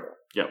terrible.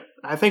 Yep.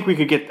 I think we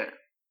could get there.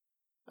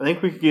 I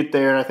think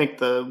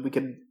we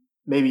could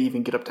maybe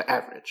even get up to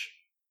average,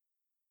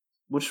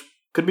 which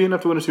could be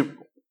enough to win a Super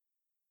Bowl.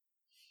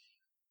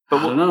 But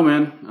I don't know,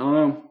 man. I don't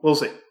know. We'll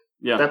see.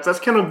 Yeah, that's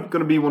kind of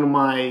going to be one of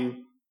my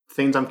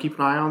things I'm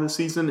keeping an eye on this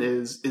season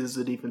is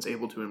the defense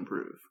able to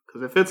improve?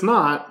 Because if it's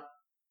not,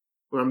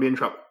 we're going to be in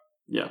trouble.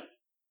 Yeah.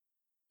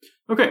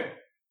 Okay.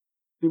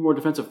 Any more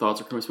defensive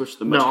thoughts, or can we switch to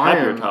the much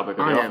happier topic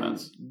of the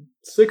offense?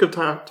 Sick of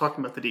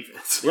talking about the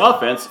defense. The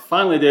offense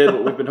finally did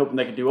what we've been hoping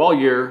they could do all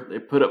year. They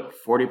put up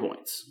 40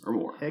 points or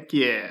more. Heck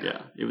yeah.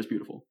 Yeah, it was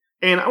beautiful.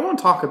 And I want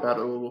to talk about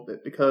it a little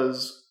bit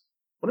because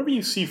whenever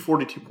you see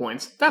 42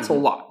 points, that's a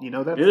lot.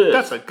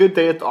 That's a good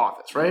day at the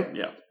office, right?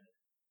 Yeah.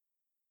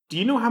 Do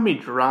you know how many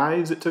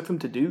drives it took them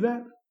to do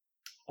that?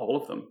 All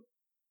of them.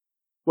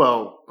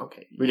 Well,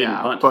 okay. We didn't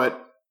punt.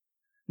 But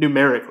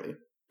numerically.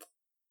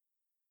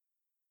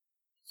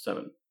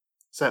 7.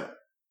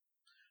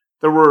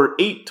 There were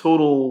 8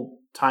 total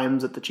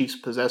times that the Chiefs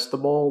possessed the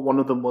ball. One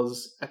of them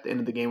was at the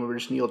end of the game where we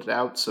just kneeled it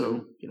out.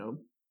 So,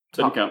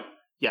 didn't count.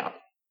 Yeah.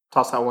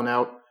 Toss that one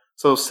out.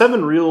 So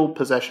 7 real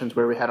possessions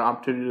where we had an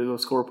opportunity to go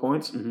score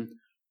points. Mm-hmm.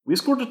 We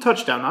scored a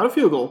touchdown, not a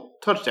field goal,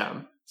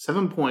 touchdown.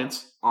 7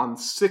 points on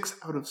 6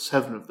 out of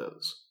 7 of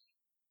those.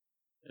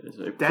 That is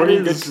a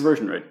pretty good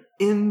conversion rate.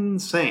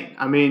 Insane.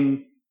 I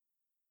mean,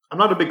 I'm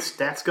not a big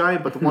stats guy,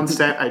 but the one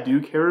stat I do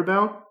care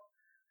about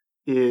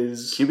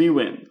is QB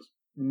wins.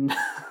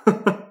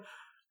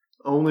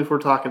 Only if we're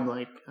talking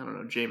like, I don't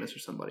know, Jameis or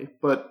somebody.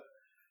 But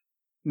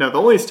no, the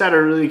only stat I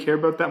really care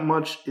about that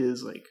much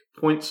is like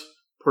points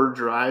per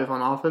drive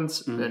on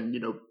offense and,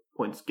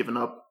 points given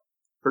up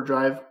per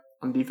drive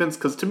on defense.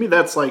 Because to me,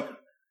 that's like,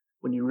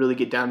 when you really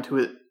get down to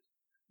it,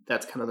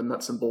 that's kind of the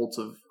nuts and bolts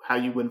of how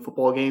you win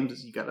football games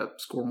is you got to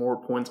score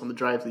more points on the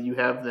drives that you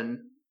have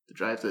than the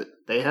drives that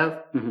they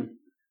have. Mm-hmm.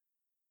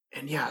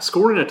 And yeah,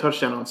 scoring a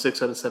touchdown on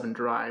 6 out of 7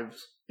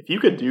 drives, if you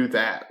could do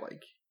that,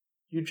 like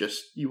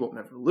you won't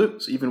never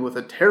lose, even with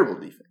a terrible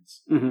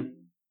defense. Mm-hmm.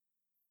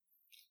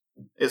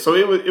 So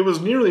it was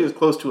nearly as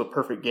close to a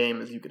perfect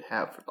game as you could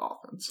have for the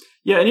offense.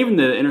 Yeah, and even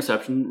the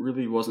interception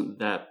really wasn't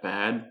that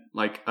bad.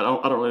 Like I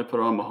don't really put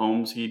it on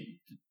Mahomes. He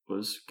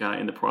was kind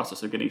of in the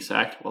process of getting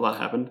sacked while that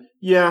happened.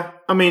 Yeah,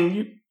 I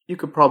mean, you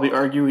could probably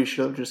argue he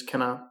should have just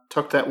kind of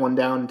tucked that one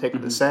down and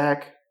taken the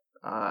sack.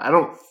 I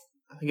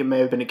think it may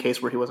have been a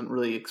case where he wasn't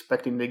really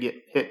expecting to get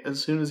hit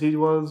as soon as he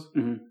was.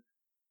 Mm-hmm.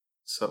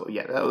 So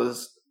yeah, that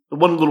was the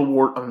one little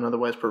wart on an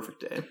otherwise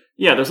perfect day.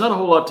 Yeah, there's not a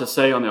whole lot to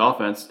say on the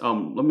offense.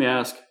 Let me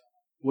ask,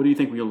 what do you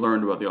think we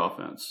learned about the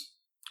offense?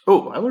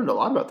 Oh, I learned a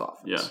lot about the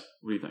offense. Yeah,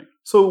 what do you think?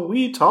 So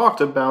we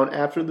talked about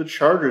after the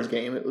Chargers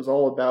game, it was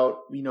all about,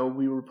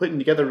 we were putting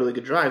together really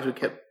good drives. We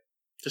kept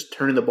just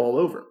turning the ball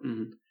over.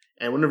 Mm-hmm.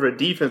 And whenever a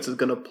defense is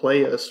going to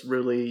play us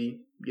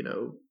really,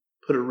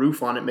 put a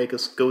roof on it, make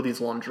us go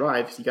these long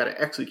drives, you got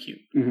to execute.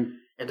 Mm-hmm.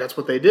 And that's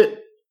what they did.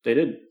 They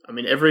did. I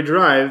mean, every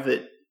drive,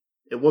 it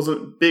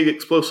wasn't big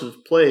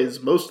explosive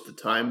plays most of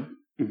the time,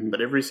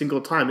 but every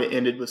single time it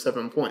ended with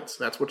 7 points.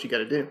 That's what you got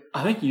to do.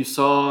 I think you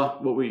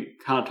saw what we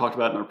kind of talked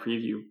about in our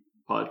preview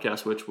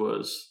podcast, which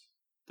was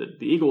that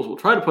the Eagles will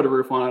try to put a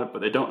roof on it, but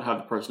they don't have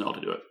the personnel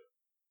to do it.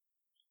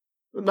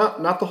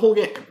 Not the whole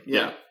game.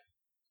 Yeah.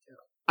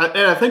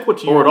 And I think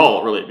or at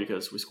all, really,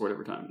 because we scored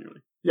every time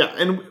nearly. Yeah,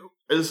 and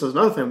this is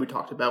another thing we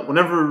talked about.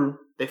 Whenever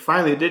they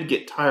finally did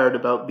get tired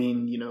about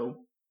being,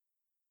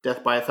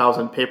 death by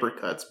 1,000 paper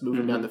cuts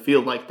moving down the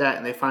field like that,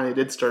 and they finally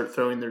did start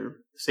throwing their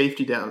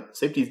safeties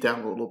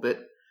down a little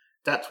bit.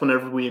 That's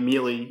whenever we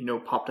immediately,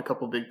 popped a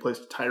couple big plays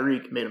to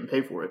Tyreek, made him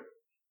pay for it.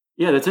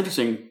 Yeah, that's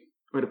interesting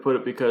way to put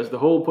it, because the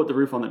whole put the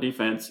roof on the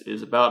defense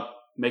is about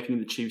making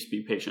the Chiefs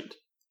be patient.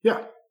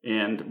 Yeah.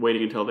 And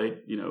waiting until they,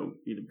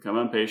 either become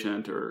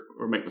impatient or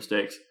make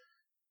mistakes.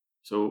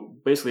 So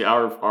basically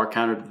our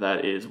counter to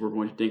that is we're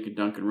going to dink and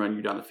dunk and run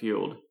you down the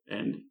field,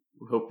 and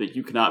we hope that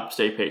you cannot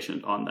stay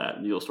patient on that,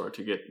 and you'll start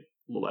to get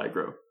a little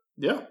aggro.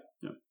 Yeah.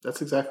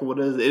 That's exactly what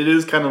it is. It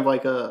is kind of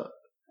like a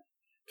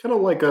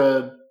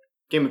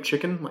game of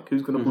chicken, like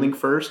who's going to blink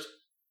first?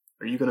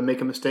 Are you going to make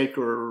a mistake,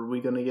 or are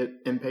we going to get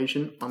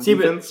impatient on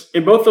defense? But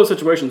in both those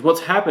situations,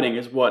 what's happening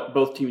is what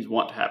both teams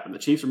want to happen. The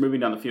Chiefs are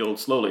moving down the field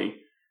slowly,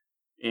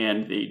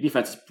 and the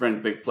defense is preventing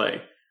a big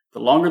play. The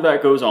longer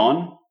that goes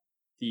on,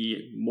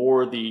 the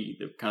more the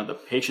kind of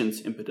the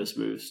patience impetus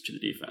moves to the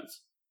defense.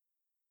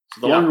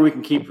 So the longer we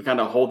can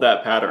hold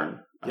that pattern,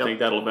 I think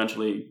that'll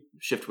eventually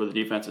shift where the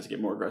defenses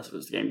get more aggressive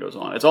as the game goes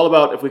on. It's all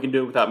about if we can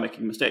do it without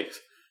making mistakes.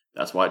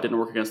 That's why it didn't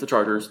work against the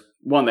Chargers.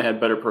 One, they had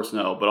better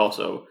personnel, but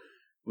also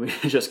we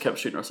just kept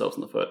shooting ourselves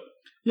in the foot.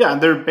 Yeah,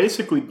 and they're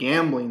basically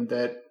gambling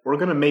that we're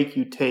going to make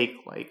you take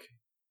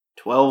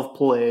 12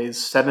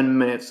 plays, 7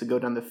 minutes to go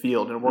down the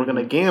field, and we're going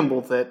to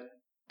gamble that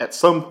at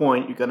some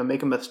point you're going to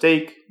make a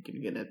mistake, you're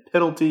going to get a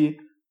penalty,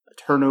 a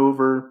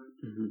turnover,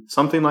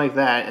 something like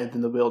that, and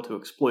then they'll be able to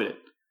exploit it.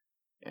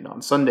 And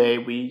on Sunday,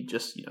 we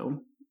just,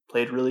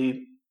 played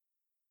really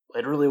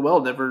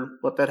well, never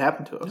let that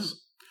happen to us.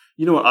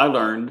 You know what I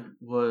learned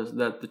was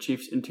that the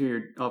Chiefs'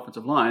 interior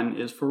offensive line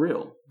is for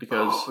real,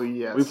 because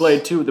we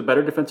played two of the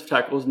better defensive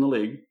tackles in the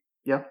league.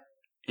 Yeah.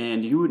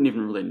 And you wouldn't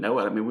even really know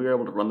it. I mean, we were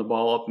able to run the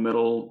ball up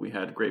middle. We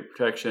had great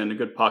protection, a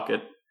good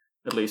pocket,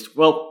 at least.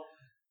 Well,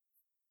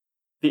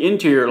 the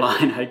interior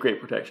line had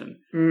great protection.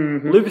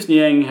 Lucas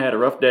Niang had a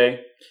rough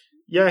day.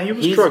 Yeah, he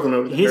was struggling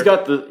over there. He's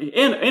got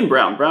and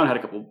Brown. Brown had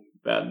a couple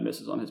bad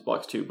misses on his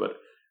blocks too, but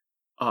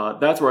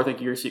that's where I think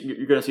you're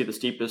going to see the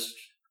steepest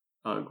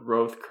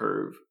growth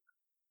curve.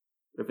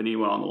 If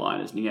anyone on the line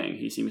is Niang,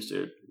 he seems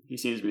to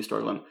be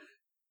struggling.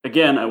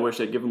 Again, I wish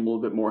they'd give him a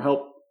little bit more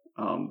help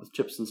with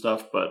chips and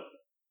stuff, but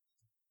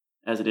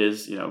as it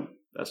is,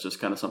 that's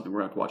just kind of something we're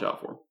going to have to watch out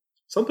for.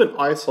 Something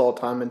I saw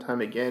time and time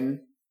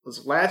again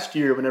was last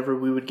year whenever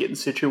we would get in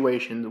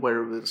situations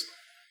where it was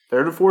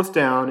 3rd or 4th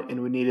down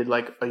and we needed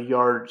a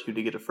yard or two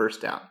to get a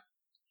first down.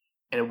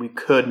 And we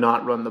could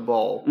not run the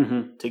ball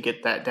to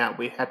get that down.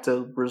 We had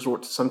to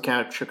resort to some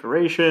kind of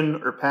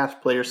trickeration or pass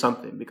play or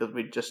something because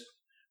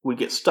we'd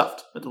get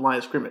stuffed at the line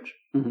of scrimmage.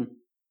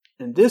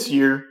 And this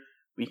year,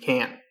 we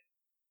can't.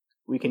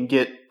 We can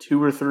get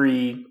 2 or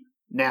 3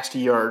 nasty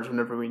yards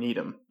whenever we need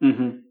them.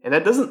 And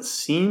that doesn't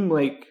seem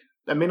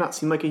that may not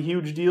seem like a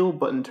huge deal,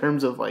 but in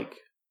terms of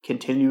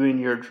continuing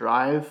your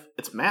drive,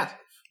 it's massive.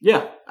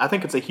 Yeah. I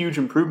think it's a huge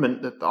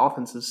improvement that the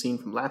offense has seen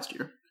from last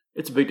year.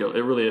 It's a big deal.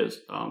 It really is.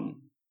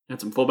 Had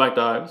some fullback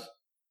dives,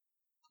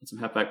 had some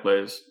halfback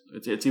plays.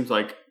 It seems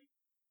like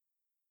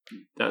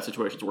that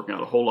situation's working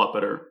out a whole lot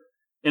better.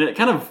 And it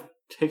kind of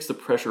takes the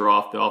pressure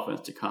off the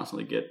offense to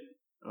constantly get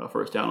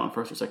first down on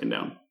first or second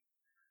down.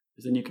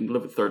 Because then you can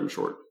live with 3rd and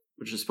short,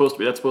 which is supposed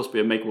to be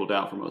a make-will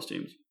down for most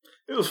teams.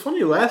 It was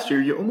funny last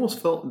year, you almost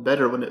felt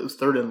better when it was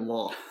 3rd and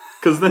long.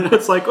 Because then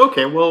it's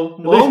okay, well,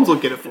 Mahomes will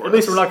get it for us. At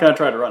least we're not going to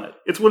try to run it.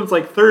 It's when it's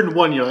 3rd and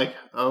 1, you're like,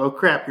 oh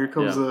crap, here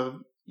comes a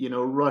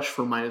rush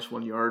for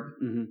 -1 yard.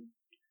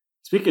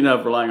 Speaking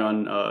of relying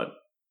on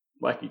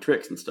wacky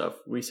tricks and stuff,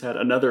 we had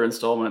another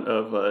installment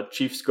of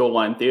Chiefs Goal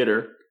Line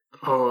Theater.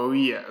 Oh,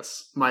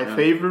 yes. My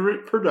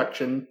favorite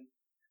production.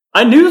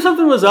 I knew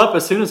something was up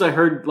as soon as I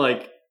heard,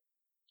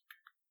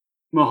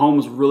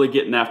 Mahomes really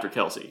getting after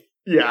Kelsey.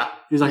 Yeah.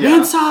 He's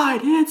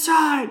inside!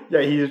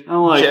 Yeah, he's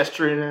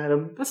gesturing at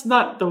him. That's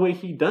not the way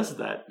he does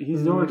that.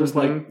 He's more just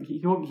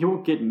he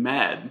won't get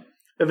mad.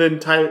 And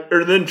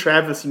then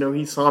Travis,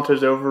 he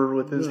saunters over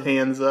with his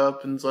hands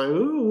up and is like,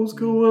 oh, what's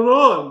going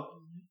on?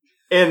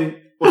 And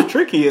what's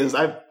tricky is,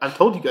 I've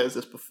told you guys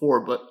this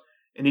before, but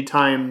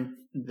anytime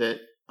that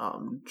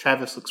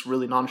Travis looks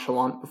really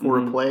nonchalant before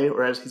a play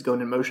or as he's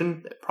going in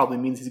motion, that probably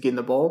means he's getting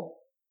the ball.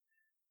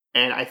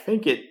 And I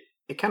think it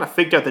kind of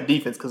faked out the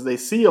defense because they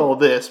see all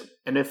this,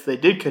 and if they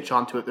did catch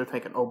on to it, they're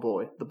thinking, oh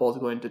boy, the ball's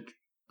going to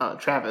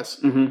Travis.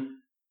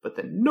 But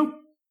then, nope.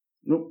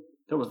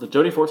 That was the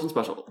Jody Fortson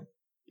special.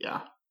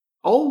 Yeah.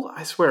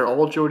 I swear,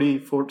 all Jody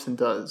Fortson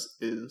does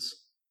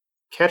is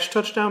catch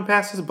touchdown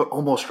passes, but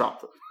almost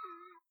drop them.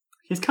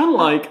 He's kind of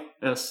like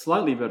a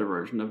slightly better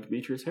version of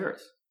Demetrius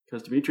Harris.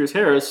 Because Demetrius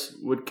Harris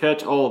would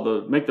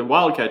make the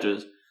wild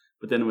catches,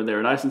 but then when they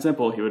were nice and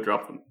simple, he would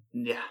drop them.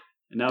 Yeah.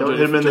 And now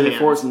Jody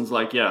Fortson's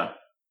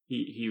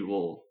he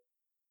will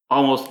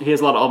he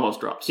has a lot of almost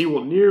drops. He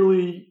will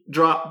nearly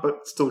drop,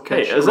 but still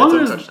catch. Hey, as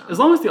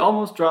long as the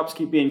almost drops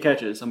keep being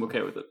catches, I'm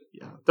okay with it.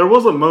 Yeah. There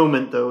was a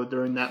moment, though,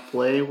 during that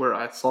play where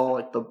I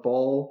saw the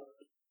ball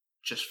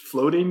just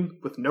floating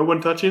with no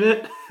one touching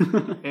it,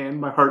 and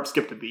my heart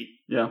skipped a beat.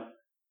 Yeah.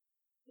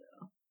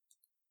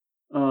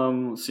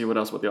 Let's see what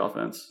else about the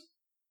offense.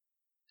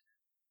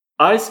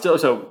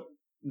 So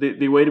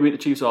the way to beat the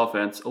Chiefs'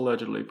 offense,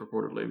 allegedly,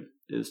 purportedly,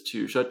 is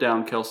to shut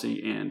down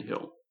Kelsey and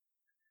Hill.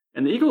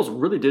 And the Eagles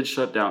really did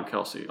shut down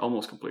Kelsey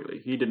almost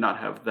completely. He did not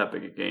have that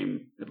big a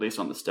game, at least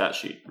on the stat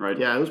sheet, right?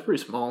 Yeah, it was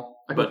pretty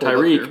small. But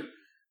Tyreek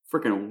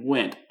freaking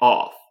went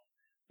off.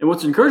 And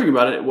what's encouraging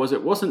about it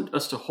wasn't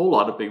just a whole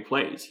lot of big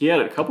plays. He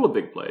had a couple of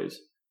big plays.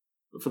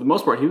 But for the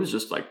most part, he was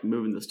just like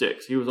moving the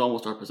sticks. He was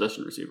almost our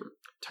possession receiver.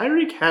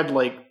 Tyreek had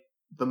like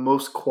the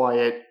most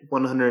quiet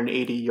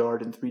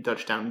 180-yard and 3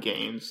 touchdown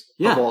games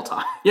of all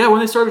time. Yeah,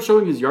 when they started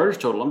showing his yardage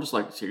total, I'm just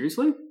like,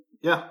 seriously?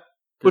 Yeah.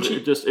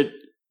 It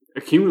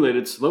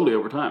accumulated slowly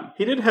over time.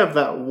 He did have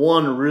that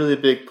one really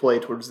big play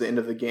towards the end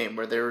of the game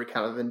where they were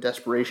kind of in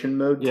desperation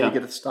mode to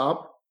get a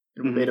stop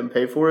and made him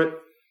pay for it.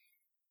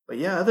 But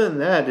yeah, other than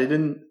that, it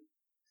didn't,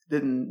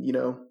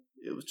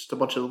 it was just a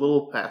bunch of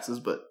little passes,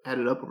 but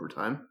added up over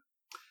time.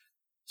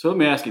 So let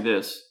me ask you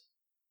this.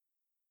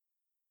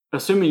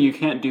 Assuming you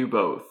can't do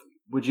both,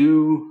 would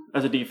you,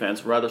 as a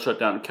defense, rather shut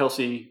down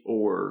Kelsey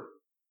or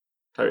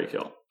Tyreek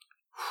Hill?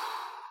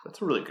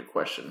 That's a really good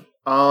question.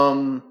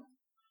 I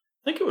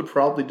think it would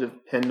probably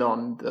depend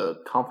on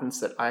the confidence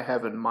that I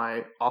have in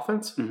my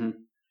offense. Mm-hmm.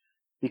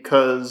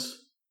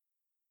 Because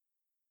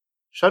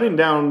shutting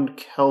down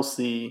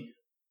Kelsey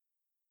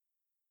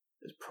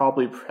is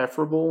probably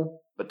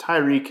preferable, but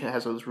Tyreek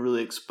has those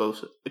really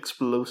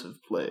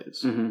explosive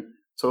plays. Mm-hmm.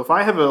 So if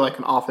I have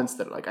an offense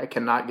that I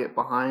cannot get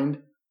behind,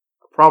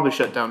 I'll probably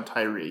shut down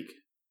Tyreek.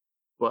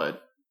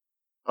 But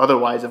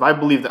otherwise, if I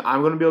believe that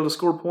I'm going to be able to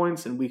score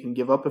points and we can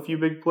give up a few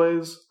big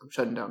plays, I'm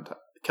shutting down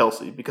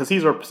Kelsey because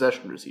he's our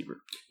possession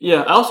receiver.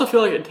 Yeah, I also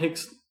feel like it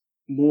takes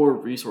more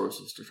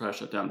resources to try to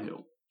shut down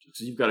Hill.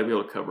 Because you've got to be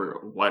able to cover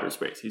a wider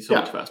space. He's so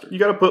much faster. You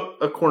got to put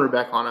a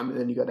cornerback on him, and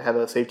then you got to have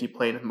a safety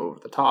playing him over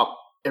the top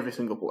every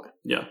single play.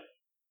 Yeah.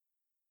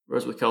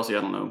 Whereas with Kelsey,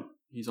 I don't know.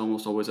 He's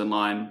almost always in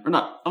line. Or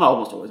not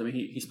almost always. I mean,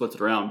 he splits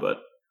it around, but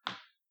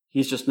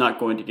he's just not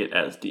going to get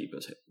as deep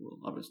as Hill,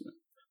 obviously.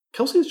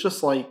 Kelsey's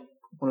just like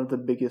one of the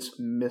biggest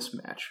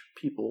mismatch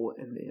people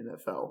in the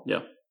NFL.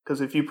 Yeah.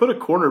 Because if you put a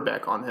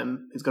cornerback on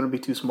him, he's going to be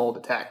too small to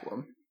tackle him.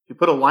 If you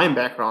put a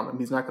linebacker on him,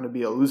 he's not going to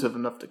be elusive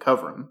enough to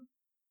cover him.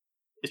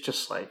 It's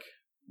just like,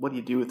 what do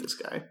you do with this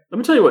guy? Let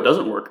me tell you what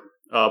doesn't work.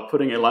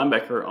 Putting a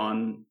linebacker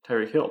on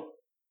Tyreek Hill.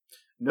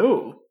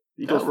 No.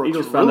 Eagles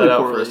found that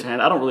out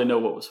firsthand. I don't really know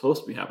what was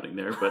supposed to be happening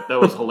there, but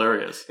that was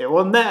hilarious. It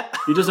wasn't that.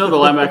 You just know the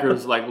linebacker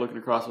is like looking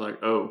across and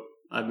like, oh,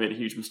 I've made a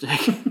huge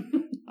mistake.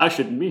 I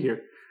shouldn't be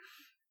here.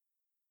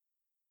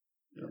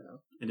 Yeah.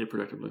 It did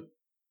predictably.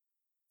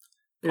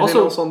 Anything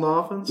else on the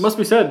offense? Must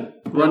be said,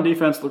 run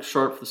defense looks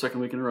sharp for the second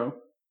week in a row.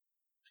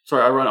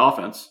 Sorry, I run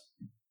offense.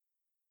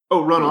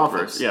 Oh, run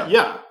offense. Yeah.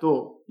 Yeah.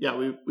 Cool.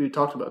 Yeah, we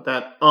talked about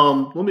that.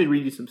 Let me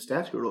read you some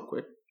stats here real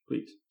quick.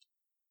 Please.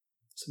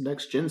 Some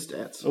next-gen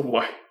stats. Oh,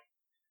 boy.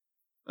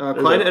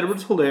 Clyde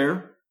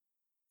Edwards-Helaire,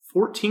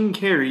 14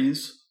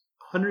 carries,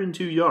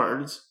 102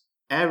 yards,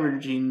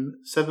 averaging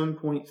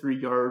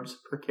 7.3 yards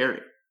per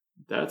carry.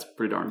 That's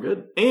pretty darn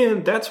good.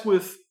 And that's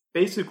with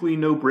basically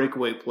no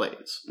breakaway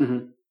plays.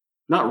 Mm-hmm.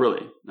 Not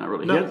really.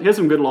 No. He has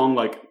some good long,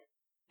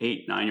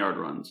 8-9 yard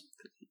runs.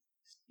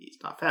 He's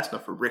not fast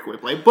enough for a breakaway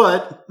play,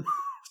 but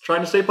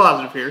trying to stay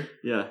positive here.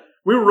 Yeah.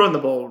 We were running the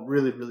ball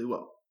really, really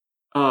well.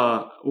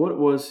 What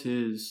was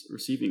his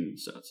receiving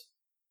stats?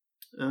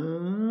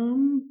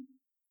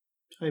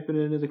 Typing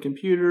it into the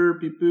computer,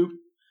 beep boop.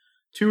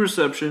 2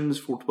 receptions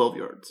for 12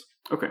 yards.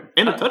 Okay.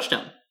 And a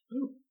touchdown.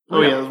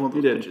 Oh yeah, that was one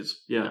of those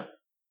pitches. Yeah.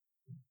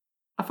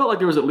 I felt like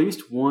there was at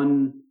least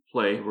one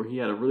play where he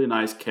had a really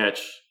nice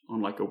catch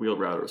on a wheel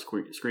route or a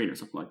screen or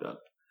something like that.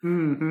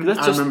 Mm-hmm.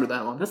 I remember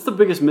that one. That's the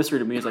biggest mystery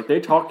to me. Is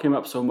they talk him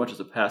up so much as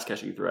a pass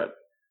catching threat,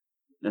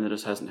 and it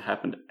just hasn't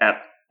happened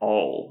at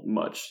all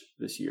much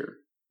this year.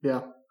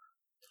 Yeah,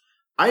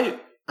 I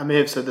may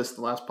have said this in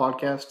the last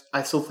podcast.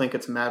 I still think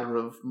it's a matter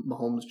of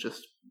Mahomes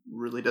just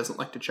really doesn't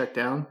like to check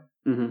down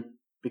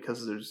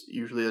because there's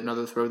usually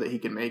another throw that he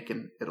can make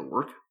and it'll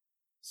work.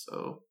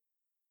 So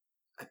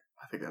I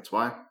think that's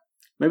why.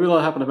 Maybe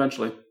that'll happen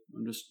eventually.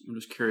 I'm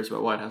just curious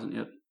about why it hasn't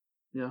yet.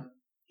 Yeah,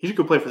 he should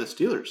go play for the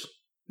Steelers.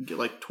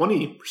 Get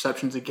 20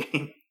 receptions a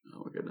game.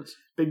 Oh my goodness!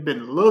 Big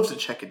Ben loves to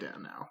check it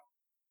down now.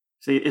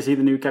 See, is he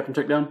the new Captain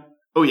Checkdown?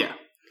 Oh yeah,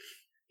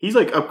 he's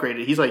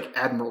upgraded. He's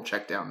Admiral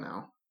Checkdown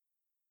now.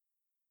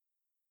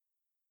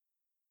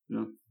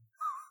 No.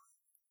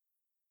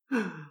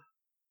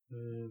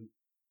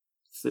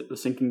 The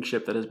sinking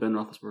ship that has been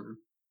Roethlisberger.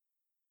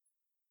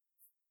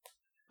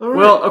 All right.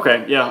 Well,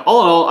 okay, yeah.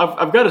 All in all,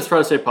 I've got to try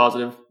to stay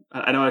positive.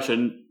 I know I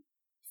shouldn't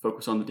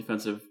focus on the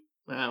defensive.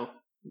 Wow.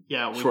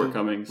 Yeah,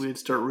 shortcomings. We'd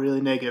start really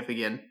negative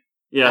again.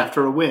 Yeah,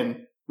 after a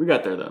win, we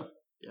got there though.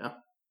 Yeah,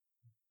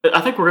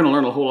 I think we're going to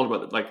learn a whole lot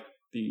about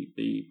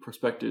the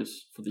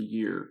perspectives for the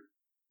year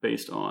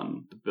based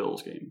on the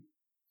Bills game.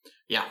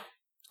 Yeah,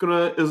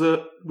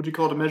 would you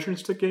call it a measuring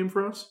stick game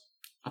for us?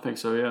 I think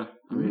so. Yeah,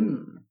 I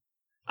mean,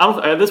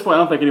 at this point, I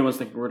don't think anyone's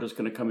thinking we're just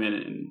going to come in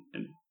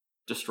and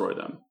destroy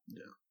them.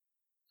 Yeah,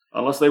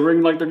 unless they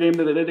bring their game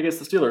that they did against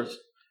the Steelers.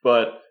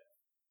 But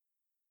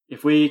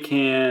if we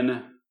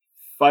can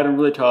fight them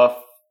really tough,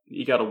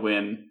 you got to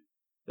win,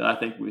 then I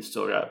think we've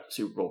still got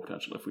Super Bowl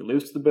potential. If we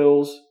lose to the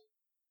Bills,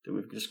 then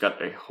we've just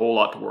got a whole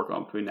lot to work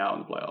on between now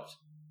and the playoffs.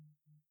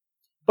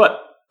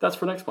 But that's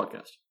for next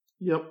podcast.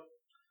 Yep.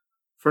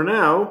 For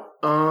now,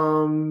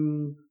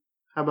 how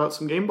about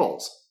some game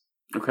balls?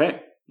 Okay,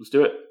 let's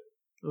do it.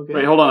 Okay.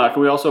 Wait, hold on.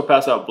 Can we also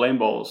pass out blame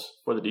balls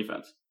for the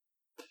defense?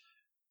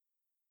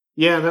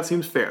 Yeah, that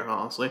seems fair,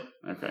 honestly.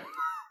 Okay.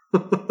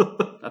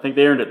 I think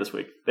they earned it this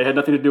week. They had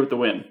nothing to do with the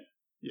win.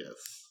 Yes.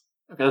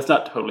 Okay, that's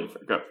not totally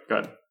fair. Go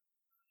ahead.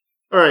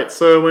 All right,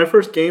 so my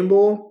first game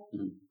ball,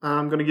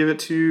 I'm going to give it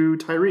to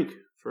Tyreek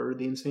for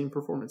the insane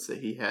performance that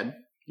he had.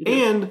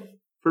 And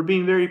for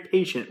being very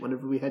patient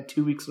whenever we had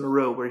 2 weeks in a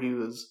row where he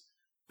was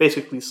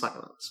basically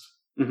silenced.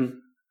 Mm-hmm.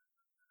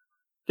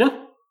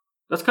 Yeah.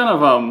 That's kind of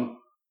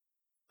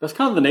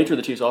the nature of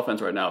the Chiefs'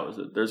 offense right now, is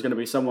that there's going to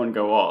be someone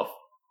go off,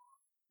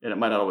 and it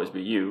might not always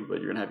be you, but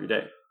you're going to have your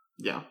day.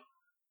 Yeah.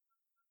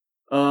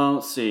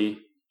 Let's see.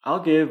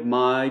 I'll give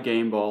my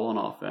game ball on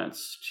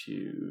offense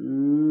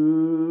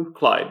to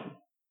Clyde.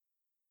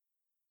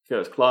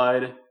 Because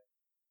Clyde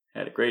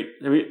had a great...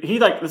 I mean,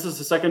 this is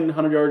the second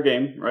 100-yard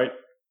game, right?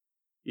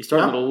 He's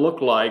starting to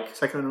look like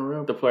second in a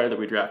row, the player that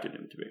we drafted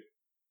him to be.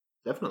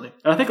 Definitely.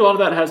 And I think a lot of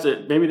that has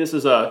to... Maybe this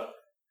is a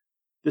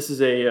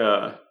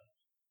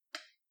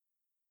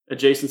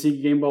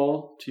adjacency game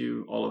ball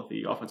to all of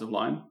the offensive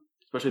line,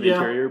 especially the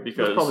interior,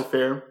 because that's probably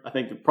fair. I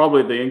think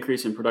probably the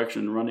increase in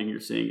production and running you're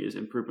seeing is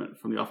improvement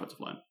from the offensive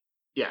line.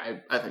 Yeah,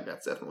 I think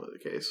that's definitely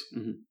the case.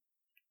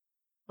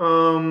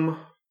 Mm-hmm.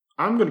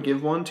 I'm going to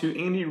give one to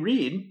Andy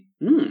Reid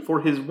for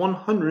his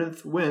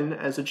 100th win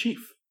as a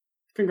Chief.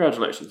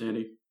 Congratulations,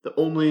 Andy. The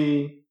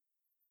only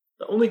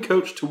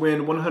coach to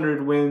win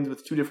 100 wins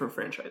with two different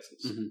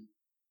franchises. Mm-hmm.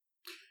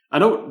 I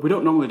know we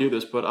don't normally do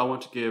this, but I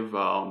want to give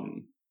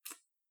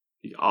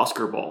the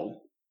Oscar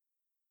Ball,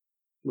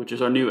 which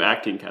is our new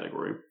acting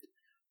category,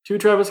 to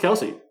Travis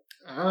Kelce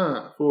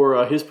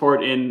for his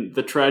part in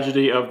the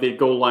tragedy of the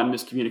goal line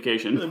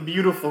miscommunication. A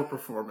beautiful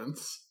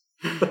performance.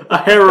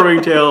 A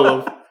harrowing tale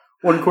of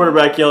one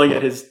quarterback yelling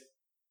at his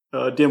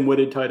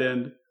dim-witted tight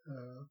end.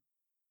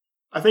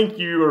 I think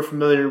you are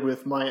familiar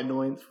with my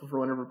annoyance for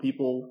whenever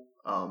people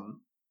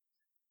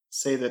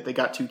say that they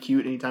got too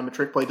cute anytime a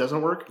trick play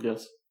doesn't work.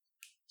 Yes.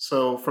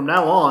 So from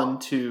now on,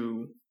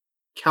 to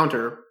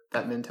counter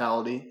that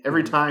mentality,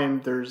 every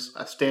time there's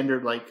a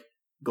standard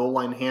goal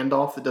line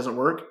handoff that doesn't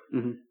work,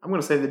 I'm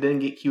going to say they didn't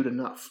get cute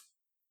enough.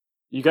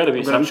 You got to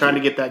be. I'm trying to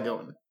get that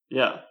going.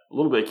 Yeah, a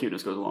little bit of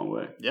cuteness goes a long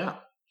way. Yeah,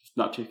 it's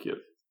not too cute.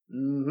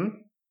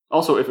 Mm-hmm.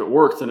 Also, if it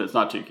works, then it's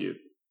not too cute.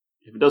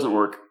 If it doesn't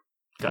work,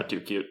 it got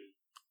too cute.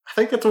 I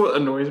think that's what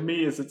annoys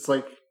me. Is it's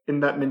in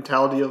that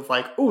mentality of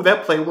oh,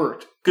 that play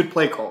worked, good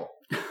play call,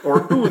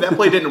 or ooh, that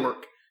play didn't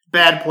work,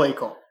 bad play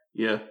call.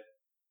 Yeah,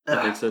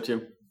 I think so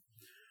too.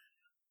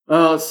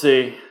 Let's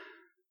see.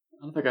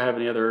 I don't think I have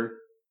any other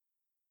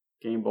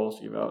game balls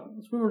to give out.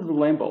 Let's move over to the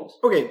blame balls.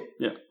 Okay.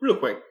 Yeah. Real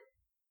quick.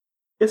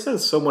 It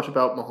says so much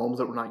about Mahomes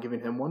that we're not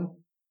giving him one.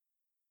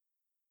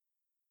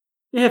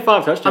 He had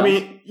 5 touchdowns. I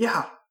mean,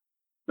 yeah.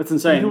 That's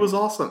insane. He was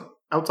awesome.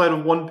 Outside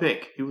of one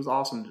pick, he was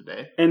awesome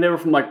today. And they were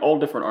from all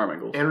different arm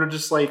angles. And we're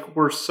just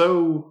we're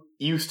so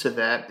used to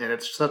that, and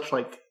it's such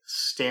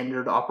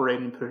standard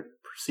operating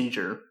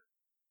procedure.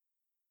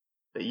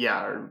 But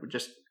yeah,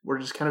 we're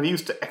just kind of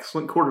used to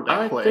excellent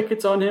quarterback play. I think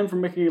it's on him for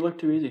making it look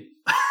too easy.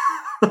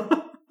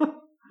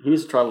 He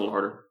needs to try a little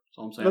harder. That's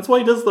all I'm saying. That's why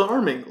he does the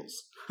arm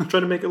angles.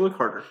 Try to make it look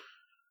harder.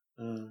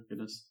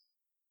 Goodness.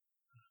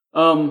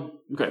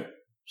 Okay.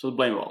 So the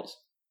blame balls.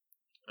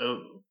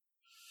 Oh.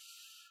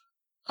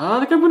 I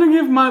think I'm going to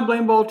give my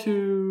blame ball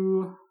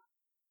to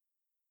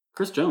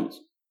Chris Jones.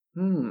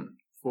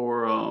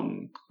 For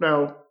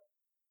Now,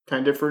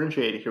 kind of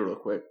differentiate here real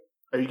quick.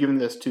 Are you giving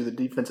this to the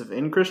defensive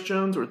end Chris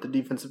Jones or the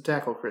defensive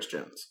tackle Chris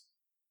Jones?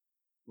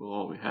 Well,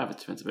 all we have is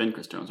defensive end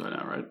Chris Jones right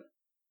now, right?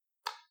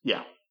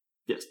 Yeah.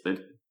 Yes,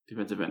 the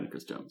defensive end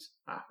Chris Jones.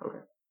 Okay.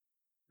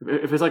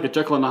 If it's a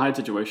Jekyll and Hyde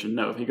situation,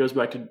 no. If he goes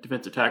back to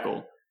defensive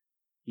tackle,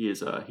 he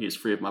is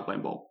free of my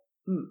blame ball.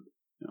 No.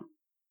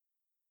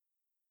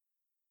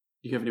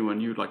 Do you have anyone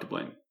you would like to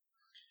blame?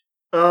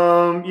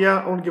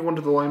 Yeah, I want to give one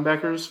to the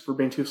linebackers for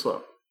being too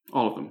slow.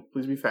 All of them.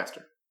 Please be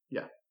faster.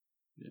 Yeah.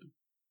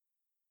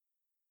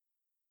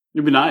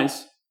 It'd be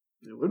nice.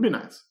 It would be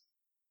nice.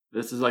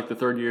 This is the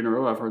third year in a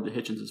row I've heard that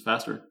Hitchens is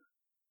faster.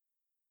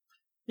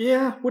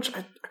 Yeah, which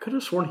I could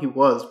have sworn he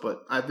was,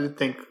 but I did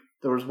think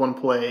there was one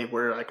play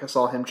where I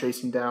saw him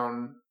chasing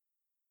down,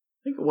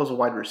 I think it was a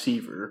wide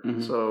receiver,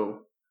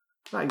 so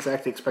not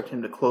exactly expecting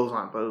him to close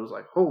on, but it was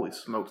holy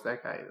smokes,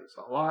 that guy is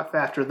a lot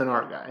faster than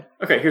our guy.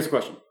 Okay, here's a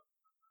question.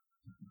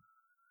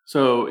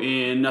 So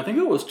I think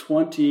it was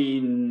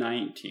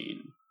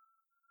 2019,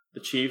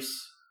 the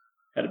Chiefs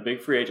had a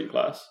big free agent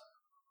class.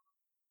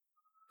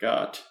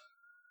 Got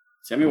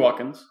Sammy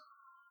Watkins.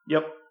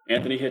 Yep.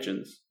 Anthony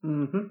Hitchens.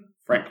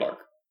 Frank Clark.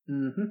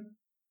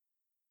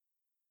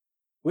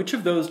 Which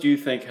of those do you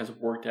think has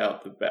worked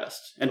out the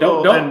best? And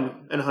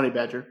and Honey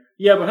Badger.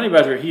 Yeah, but Honey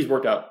Badger, he's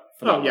worked out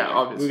phenomenally. Oh yeah,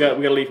 obviously. We got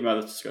to leave him out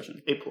of this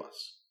discussion. A+.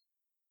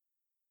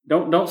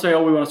 Don't say,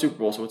 oh, we won a Super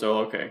Bowl, so it's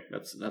okay.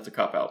 That's a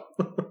cop out.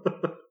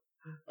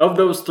 Of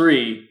those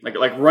three,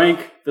 like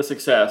rank the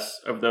success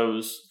of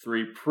those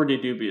three pretty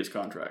dubious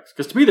contracts.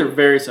 Because to me, they're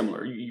very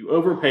similar. You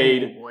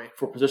overpaid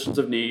for positions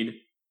of need,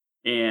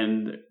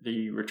 and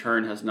the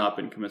return has not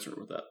been commensurate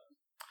with that.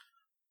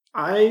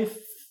 I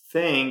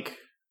think.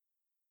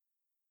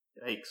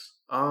 Yikes.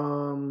 I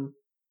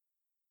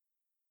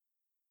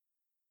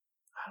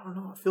don't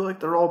know. I feel like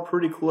they're all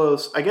pretty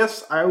close. I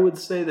guess I would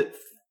say that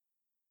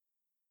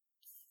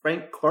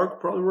Frank Clark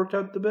probably worked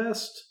out the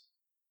best.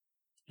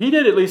 He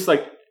did, at least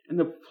like in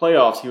the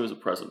playoffs. He was a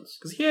presence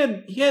because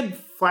he had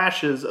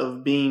flashes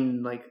of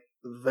being like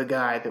the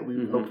guy that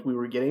we hoped we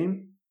were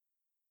getting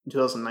in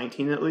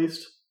 2019 at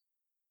least.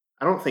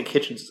 I don't think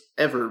Hitchens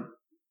ever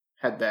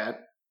had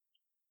that.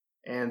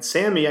 And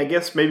Sammy, I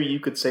guess maybe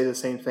you could say the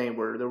same thing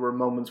where there were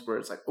moments where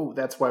it's like, oh,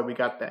 that's why we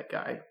got that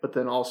guy. But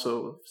then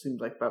also it seemed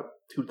like about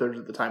 2/3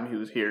 of the time he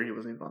was here, he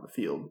wasn't even on the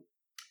field.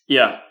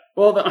 Yeah.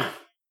 Well,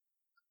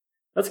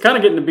 that's kind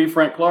of getting to be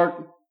Frank Clark,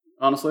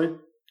 honestly.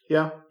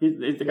 Yeah.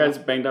 The guy's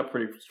banged up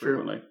pretty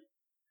frequently. True.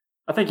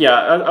 I think, yeah,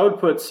 I would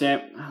put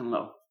Sam, I don't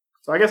know.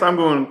 So I guess I'm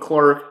going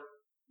Clark,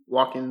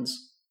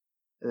 Watkins,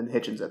 and then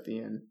Hitchens at the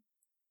end.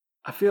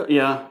 I feel,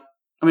 yeah.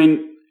 I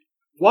mean,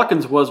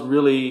 Watkins was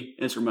really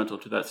instrumental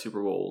to that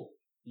Super Bowl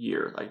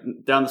year. Like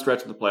down the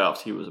stretch of the playoffs,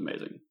 he was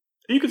amazing.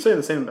 You could say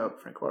the same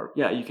about Frank Clark.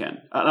 Yeah, you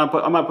can. I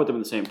might put them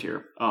in the same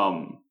tier.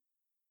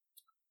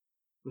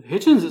 With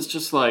Hitchens, it's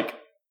just like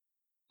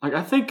I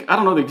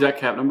don't know the exact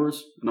cap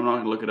numbers, and I'm not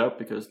going to look it up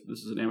because this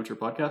is an amateur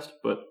podcast,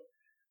 but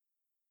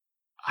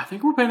I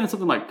think we're paying him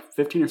something like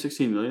 15 or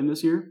 16 million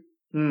this year.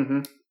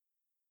 Mm-hmm.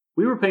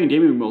 We were paying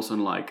Damian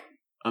Wilson like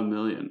 $1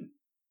 million,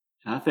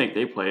 and I think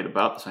they played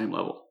about the same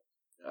level.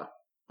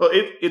 Well,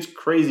 it's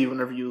crazy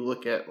whenever you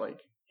look at,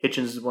 like,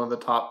 Hitchens is one of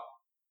the top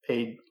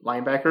paid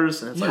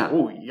linebackers, and it's like,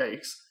 oh,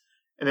 yikes.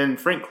 And then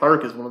Frank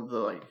Clark is one of the,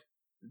 like,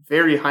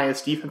 very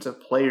highest defensive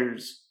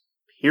players,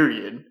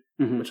 period,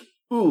 which,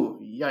 ooh,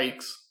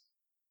 yikes.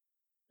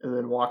 And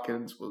then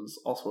Watkins was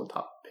also a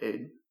top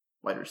paid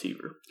wide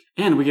receiver.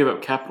 And we gave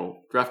up draft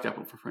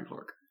capital for Frank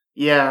Clark.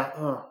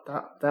 Yeah,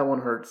 that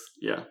one hurts.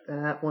 Yeah.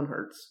 That one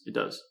hurts. It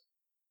does.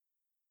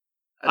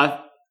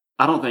 I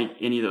don't think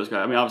any of those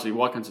guys, I mean, obviously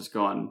Watkins is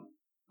gone.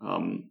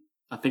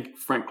 I think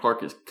Frank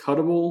Clark is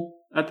cuttable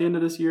at the end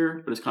of this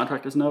year, but his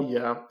contract isn't up.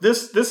 Yeah.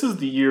 This is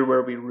the year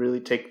where we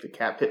really take the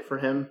cap hit for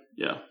him.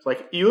 Yeah. It's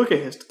like, you look at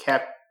his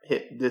cap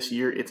hit this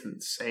year, it's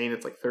insane.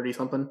 It's like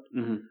 30-something.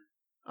 Mm-hmm.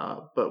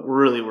 But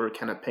really, we're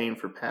kind of paying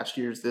for past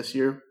years this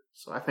year.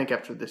 So I think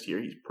after this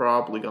year, he's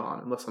probably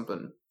gone, unless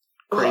something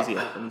crazy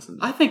happens.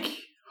 I think,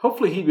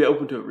 hopefully, he'd be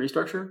open to a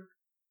restructure.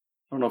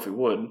 I don't know if he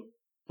would,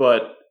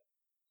 but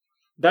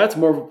that's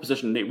more of a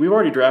position need. We've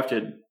already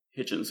drafted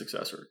Hitchens'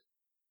 successor.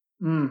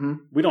 Mm-hmm.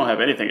 We don't have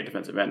anything at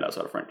defensive end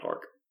outside of Frank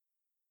Clark.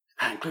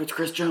 That includes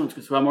Chris Jones,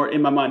 because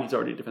in my mind, he's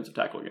already a defensive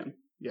tackle again.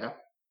 Yeah.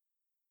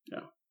 Yeah.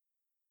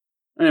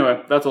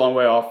 Anyway, that's a long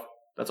way off.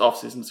 That's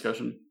off-season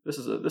discussion. This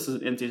is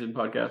an in-season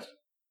podcast.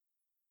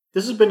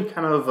 This has been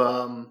kind of,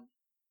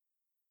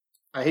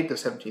 I hate the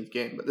 17th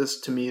game, but this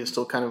to me is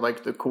still kind of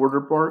like the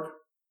quarter mark.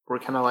 We're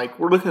kind of like,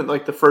 we're looking at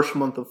like the first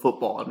month of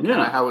football and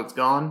kind of how it's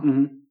gone.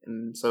 Mm-hmm.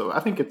 And so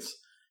I think it's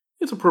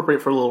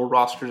appropriate for a little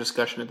roster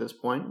discussion at this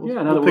point.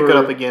 We'll pick it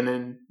up again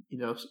in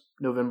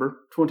November.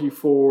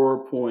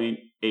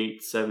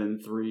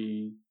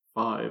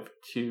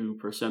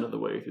 24.87352% of the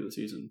way through the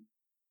season,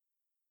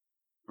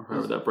 or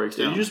however that breaks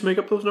down. Did you just make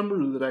up those numbers,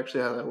 or is that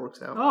actually how that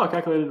works out? Oh, I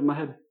calculated it in my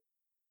head.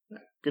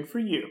 Good for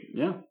you.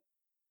 Yeah.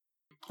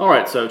 All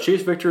right, so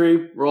Chiefs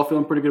victory. We're all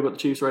feeling pretty good about the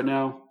Chiefs right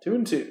now.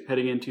 2-2.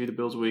 Heading into the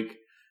Bills week.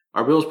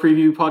 Our Bills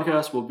preview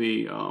podcast will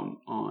be on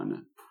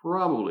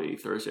probably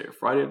Thursday or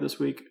Friday of this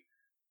week.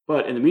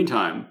 But in the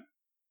meantime,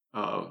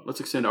 let's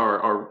extend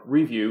our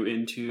review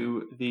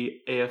into the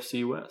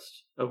AFC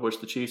West, of which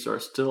the Chiefs are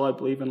still, I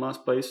believe, in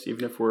last place,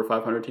 even if we're a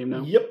 500 team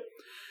now. Yep.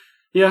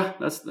 Yeah,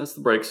 that's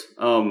the breaks.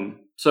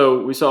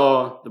 So we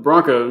saw the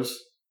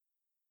Broncos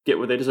get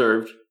what they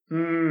deserved.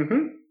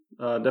 Mm-hmm.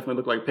 Definitely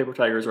look like paper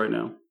tigers right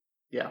now.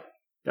 Yeah.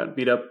 Got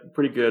beat up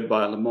pretty good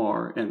by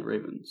Lamar and the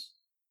Ravens.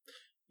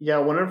 Yeah,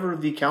 whenever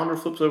the calendar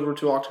flips over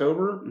to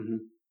October,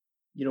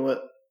 you know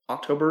what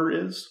October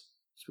is?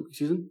 Spooky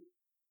season?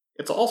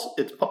 It's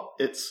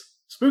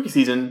spooky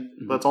season,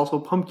 but it's also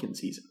pumpkin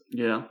season.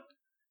 Yeah.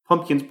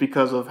 Pumpkins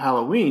because of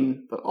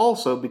Halloween, but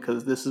also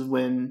because this is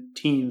when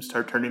teams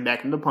start turning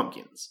back into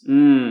pumpkins.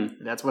 And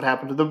that's what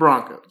happened to the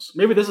Broncos.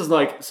 Maybe this is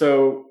like,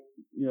 so,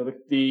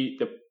 the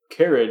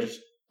carriage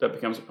that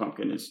becomes a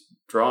pumpkin is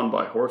drawn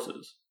by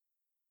horses.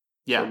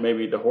 Yeah. So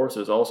maybe the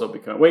horses also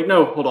become... Wait,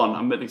 no, hold on.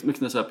 I'm mixing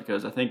this up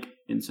because I think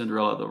in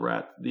Cinderella,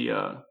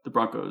 the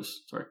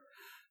Broncos, sorry,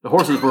 the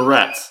horses were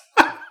rats.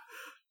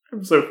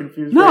 I'm so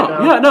confused right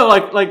now. Yeah, no,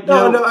 like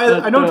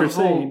I know what you're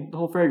saying. The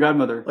whole fairy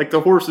godmother. Like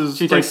the horses...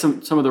 She takes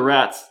some of the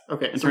rats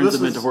and turns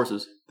them into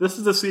horses. This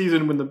is the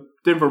season when the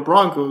Denver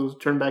Broncos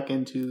turn back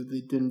into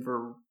the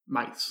Denver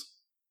Mice.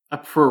 I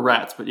prefer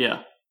rats, but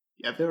yeah.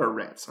 Yeah, they are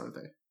rats, aren't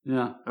they?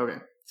 Yeah. Okay.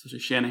 Especially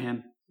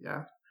Shanahan.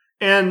 Yeah.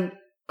 And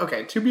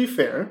okay, to be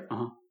fair,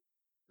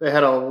 they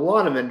had a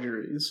lot of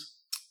injuries,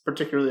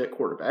 particularly at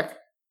quarterback.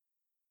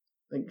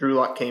 I think Drew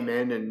Lock came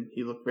in and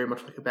he looked very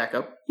much like a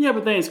backup. Yeah,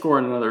 but they ain't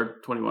scoring another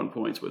 21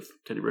 points with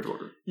Teddy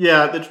Bridgewater.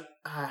 Yeah,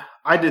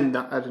 I did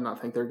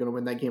not think they were going to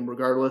win that game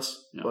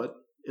regardless, but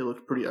it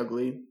looked pretty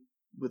ugly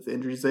with the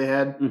injuries they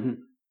had. Mm-hmm.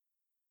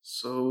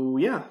 So,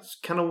 yeah, it's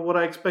kind of what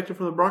I expected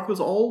from the Broncos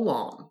all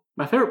along.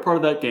 My favorite part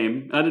of that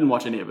game, I didn't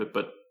watch any of it,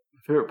 but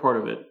my favorite part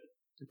of it,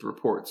 the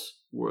reports,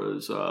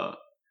 was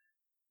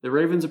the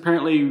Ravens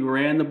apparently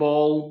ran the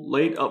ball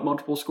late, up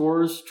multiple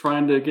scores,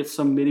 trying to get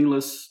some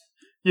meaningless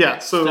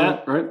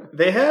stat, right?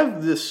 They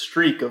have this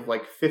streak of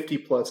like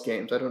 50-plus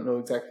games. I don't know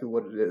exactly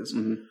what it is,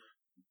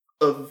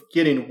 of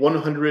getting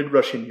 100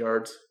 rushing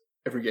yards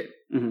every game.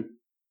 Mm-hmm.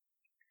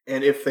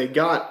 And if they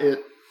got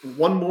it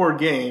one more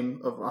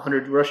game of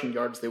 100 rushing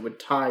yards, they would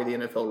tie the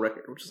NFL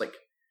record, which is like,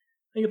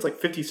 I think it's like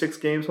 56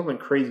 games, something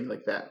crazy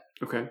like that.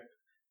 Okay.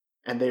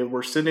 And they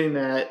were sitting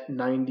at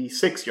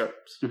 96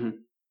 yards. Mm-hmm.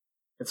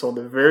 And so on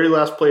the very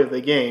last play of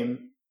the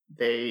game,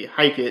 they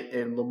hike it,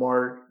 and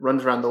Lamar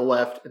runs around the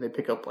left, and they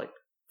pick up like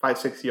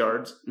 5-6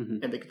 yards,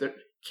 and they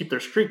keep their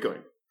streak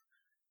going.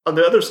 On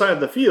the other side of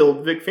the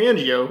field, Vic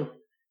Fangio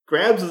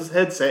grabs his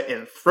headset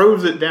and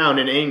throws it down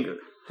in anger.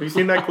 Have you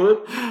seen that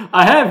clip?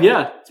 I have,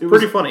 yeah. It's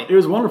pretty funny. It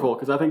was wonderful,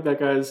 because I think that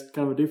guy's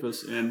kind of a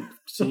doofus, and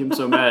to see him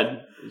so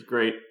mad is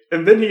great.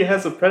 And then he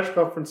has a press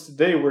conference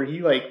today where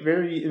he like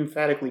very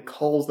emphatically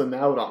calls them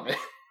out on it.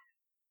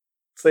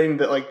 Saying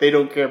that like they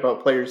don't care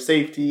about player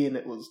safety and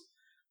it was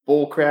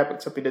bull crap,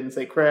 except he didn't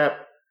say crap.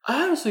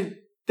 I honestly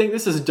think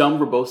this is dumb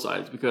for both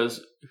sides,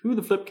 because who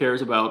the flip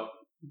cares about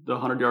the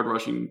 100-yard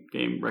rushing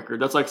game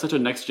record? That's like such a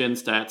next-gen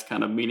stats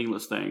kind of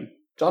meaningless thing.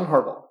 John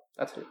Harbaugh.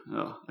 That's it.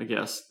 Oh, I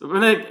guess. I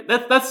mean,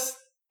 that's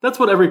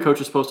what every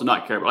coach is supposed to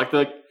not care about.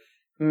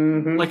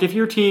 Like if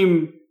your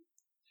team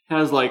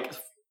has like,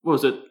 what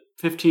was it,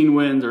 15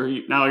 wins, or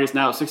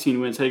now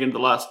 16 wins heading into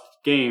the last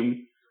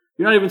game,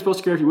 you're not even supposed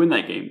to care if you win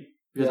that game,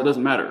 because it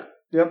doesn't matter.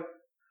 Yep.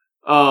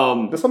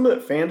 That's something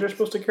that fans are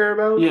supposed to care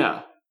about.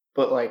 Yeah.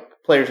 But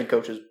like players and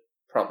coaches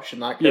probably should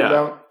not care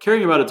about.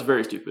 Caring about it's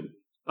very stupid.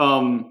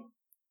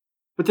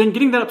 But then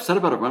getting that upset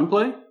about a run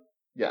play?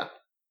 Yeah.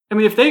 I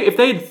mean, if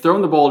they'd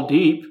thrown the ball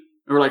deep,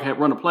 or like had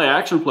run a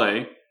action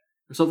play,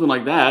 or something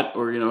like that,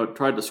 or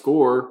tried to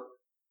score,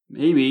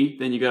 maybe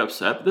then you get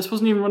upset. But this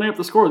wasn't even running up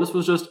the score. This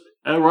was just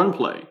a run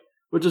play,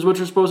 which is what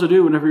you're supposed to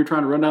do whenever you're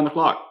trying to run down the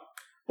clock.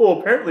 Well,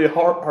 apparently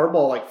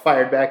Harbaugh like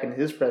fired back in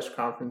his press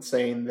conference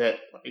saying that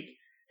like,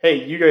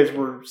 hey, you guys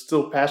were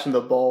still passing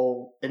the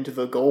ball into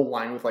the goal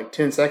line with like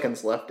 10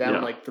 seconds left,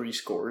 down like 3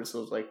 scores. So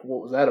it was like,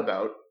 what was that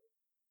about?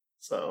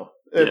 So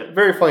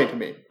very funny to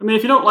me. I mean,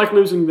 if you don't like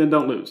losing, then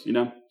don't lose. That's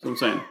what I'm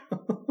saying.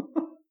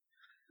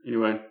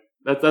 Anyway,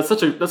 that's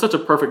such a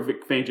perfect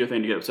Vic Fangio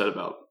thing to get upset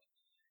about.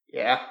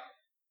 Yeah.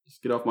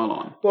 Just get off my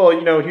lawn. Well,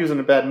 he was in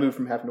a bad mood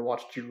from having to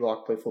watch Drew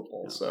Lock play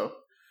football. Yeah. So.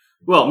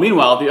 Well,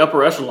 meanwhile, the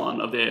upper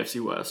echelon of the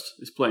AFC West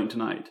is playing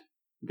tonight.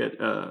 We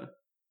got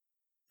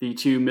the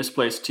two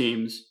misplaced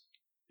teams,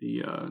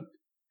 the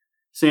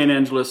San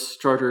Angeles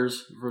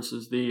Chargers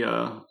versus the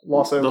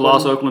Los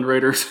Oakland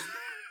Raiders.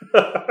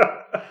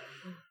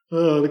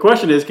 The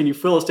question is, can you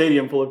fill a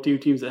stadium full of two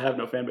teams that have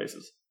no fan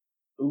bases?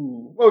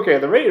 Ooh, okay.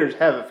 The Raiders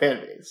have a fan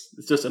base.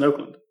 It's just in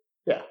Oakland.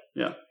 Yeah.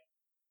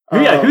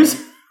 Who's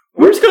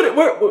going to?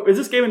 Where is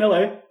this game in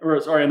LA or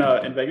sorry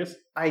in Vegas?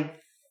 I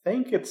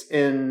think it's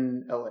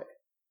in LA.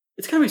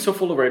 It's gonna be so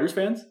full of Raiders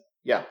fans.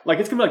 Yeah, like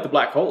it's gonna be like the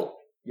black hole.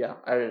 Yeah,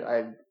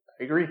 I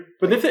agree.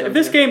 But if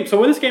this game, so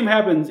when this game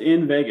happens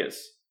in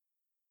Vegas,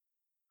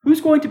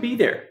 who's going to be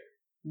there?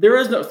 There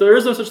is no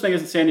such thing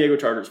as a San Diego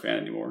Chargers fan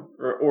anymore,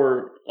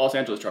 or Los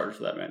Angeles Chargers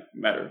for that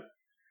matter.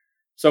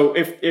 So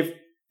if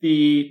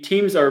the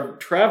teams are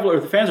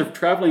the fans are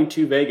traveling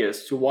to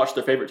Vegas to watch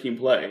their favorite team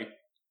play,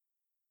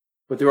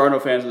 but there are no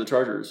fans of the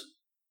Chargers,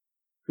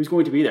 who's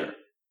going to be there?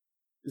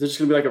 Is it just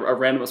going to be like a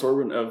random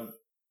assortment of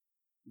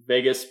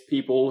Vegas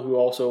people who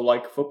also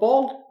like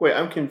football? Wait,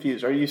 I'm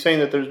confused. Are you saying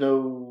that there's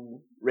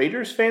no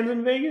Raiders fans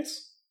in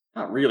Vegas?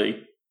 Not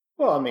really.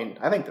 Well, I mean,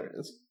 I think there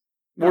is.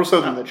 More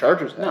so than the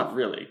Chargers have. Not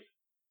really.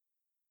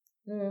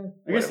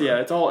 I guess,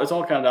 it's all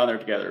kind of down there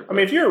together. But. I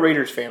mean, if you're a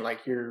Raiders fan,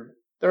 like there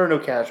are no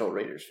casual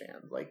Raiders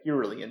fans. Like, you're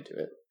really into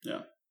it.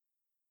 Yeah.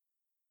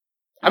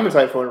 I'm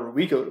excited for whenever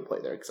we go to play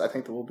there, because I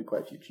think there will be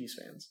quite a few Chiefs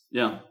fans.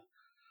 Yeah.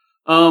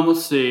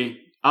 Let's see.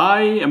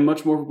 I am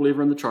much more of a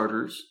believer in the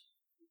Chargers.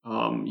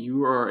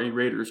 You are a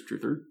Raiders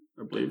truther,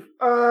 I believe.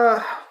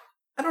 I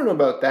don't know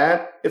about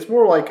that. It's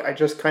more like I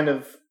just kind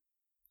of...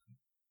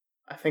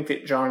 I think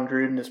that John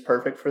Gruden is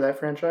perfect for that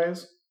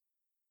franchise.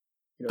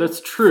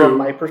 That's true. From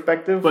my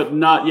perspective. But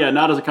not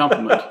as a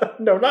compliment.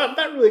 No, not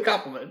really a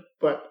compliment,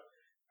 but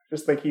I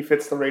just think he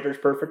fits the Raiders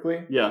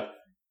perfectly. Yeah.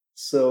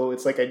 So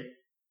it's like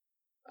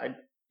I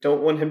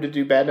don't want him to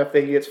do bad enough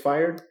that he gets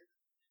fired.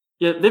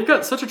 Yeah, they've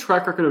got such a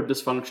track record of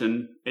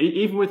dysfunction,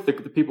 even with the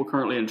people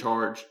currently in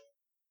charge,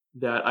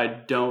 that I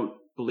don't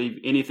believe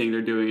anything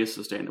they're doing is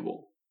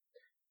sustainable.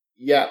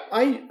 Yeah,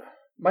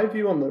 my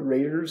view on the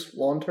Raiders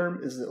long term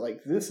is that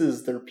like this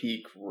is their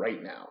peak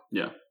right now.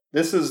 Yeah.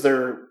 This is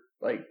their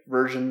like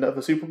version of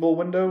a Super Bowl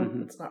window.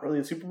 Mm-hmm. It's not really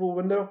a Super Bowl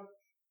window.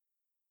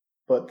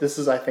 But this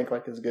is, I think,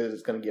 like as good as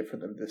it's going to get for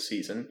them this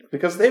season.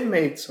 Because they've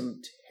made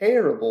some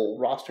terrible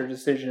roster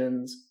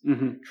decisions,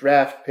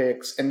 draft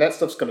picks, and that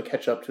stuff's going to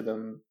catch up to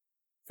them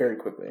very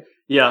quickly.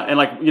 Yeah, and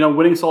like,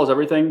 winning solves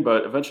everything,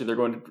 but eventually they're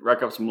going to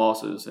rack up some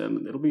losses,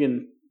 and it'll be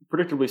in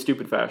predictably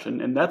stupid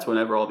fashion, and that's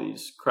whenever all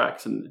these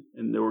cracks in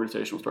the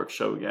organization will start to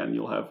show again.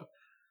 You'll have,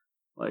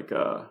 like,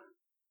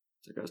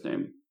 what's that guy's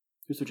name?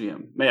 Who's the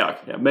GM?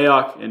 Mayock. Yeah,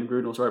 Mayock and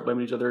Gruden will start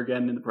blaming each other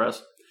again in the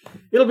press.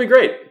 It'll be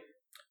great.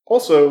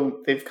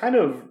 Also, they've kind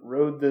of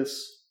rode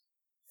this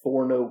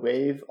 4-0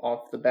 wave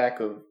off the back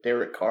of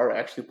Derek Carr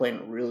actually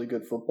playing really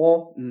good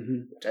football,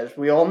 which, as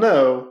we all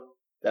know,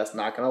 that's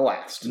not going to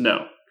last.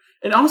 No.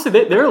 And honestly,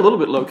 they're a little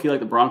bit low-key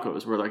like the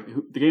Broncos, where like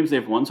the games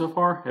they've won so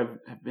far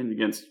have been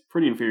against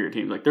pretty inferior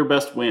teams. Like their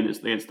best win is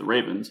against the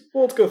Ravens.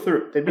 Well, let's go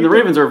through it. And the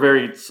Ravens are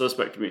very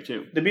suspect to me,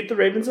 too. They beat the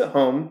Ravens at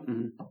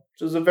home,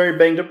 which is a very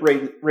banged-up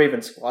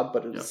Ravens squad,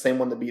 but it's the same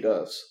one that beat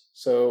us.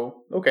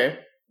 So, okay.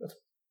 That's a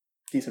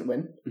decent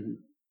win.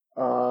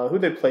 Who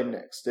they played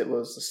next? It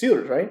was the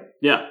Steelers, right?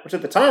 Yeah. Which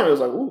at the time, it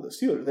was like, ooh, the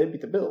Steelers, they beat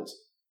the Bills.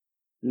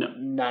 No.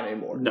 Not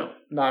anymore. No.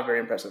 Not a very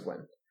impressive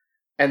win.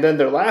 And then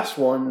their last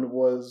one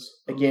was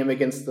a game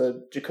against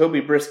the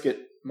Jacoby Brissett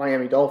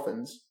Miami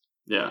Dolphins.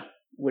 Yeah.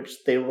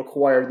 Which they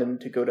required them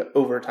to go to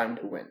overtime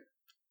to win.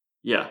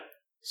 Yeah.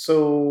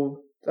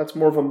 So that's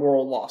more of a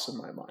moral loss in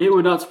my mind. It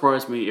would not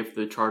surprise me if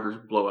the Chargers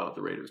blow out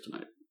the Raiders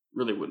tonight.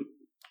 Really wouldn't.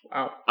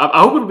 Wow.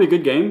 I hope it'll be a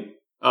good game.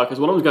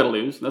 Because one of them's got to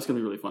lose, and that's going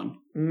to be really fun.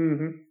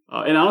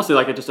 And honestly,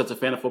 like, just as a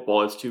fan of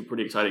football, it's two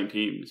pretty exciting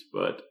teams.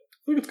 But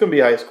I think it's going to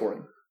be high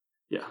scoring.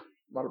 Yeah.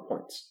 A lot of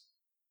points.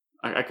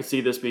 I could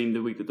see this being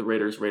the week that the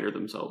Raiders Raider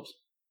themselves.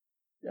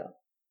 Yeah.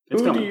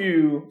 It's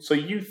coming. So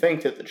you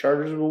think that the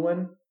Chargers will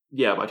win?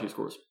 Yeah, by 2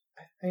 scores.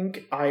 I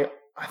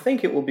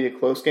think it will be a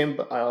close game,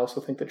 but I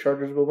also think the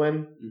Chargers will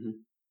win.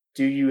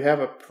 Do you have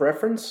a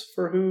preference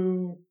for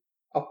who?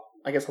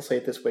 I guess I'll say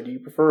it this way: do you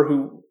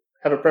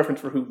have a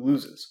preference for who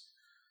loses?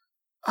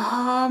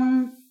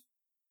 The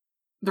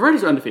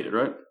Raiders are undefeated,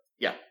 right?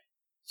 Yeah.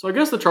 So I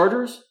guess the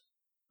Chargers.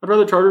 I'd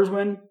rather Chargers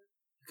win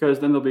because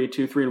then there'll be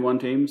 2 3-1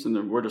 teams, and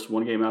then we're just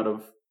one game out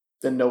of.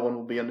 Then no one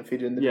will be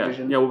undefeated in the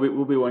division. Yeah,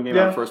 we'll be one game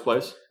out of first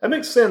place. That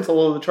makes sense.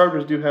 Although the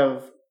Chargers do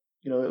have,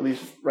 at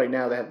least right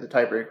now they have the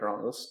tiebreaker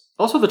on us.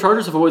 Also, the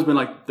Chargers have always been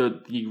like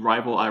the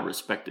rival I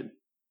respected.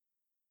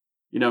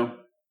 The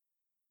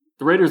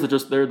Raiders are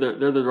just they're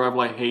the rival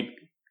I hate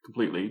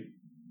completely.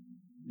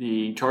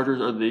 The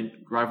Chargers are the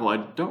rival I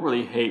don't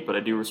really hate, but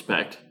I do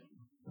respect.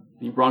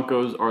 The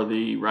Broncos are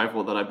the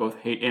rival that I both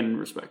hate and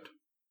respect.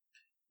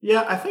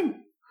 Yeah, I think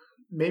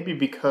maybe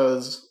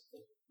because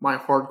my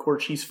hardcore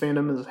Chiefs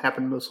fandom has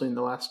happened mostly in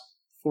the last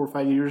 4 or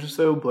 5 years or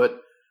so,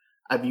 but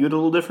I view it a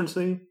little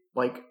differently.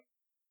 Like,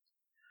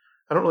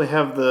 I don't really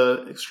have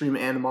the extreme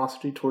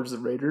animosity towards the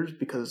Raiders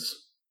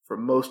because for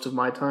most of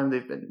my time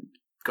they've been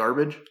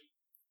garbage.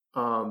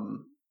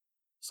 So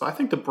I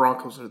think the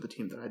Broncos are the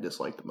team that I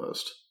dislike the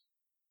most.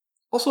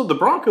 Also, the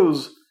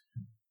Broncos,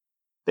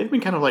 they've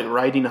been kind of like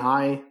riding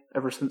high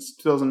ever since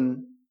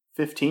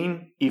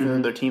 2015, even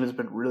though their team has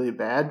been really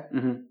bad.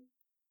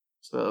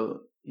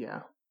 So, yeah.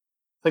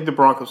 I think the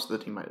Broncos are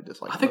the team I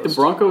dislike I think most.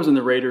 The Broncos and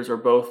the Raiders are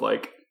both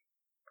like,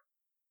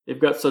 they've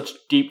got such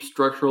deep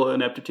structural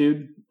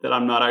ineptitude that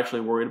I'm not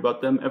actually worried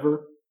about them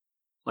ever.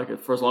 Like,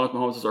 for as long as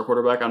Mahomes is our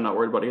quarterback, I'm not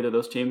worried about either of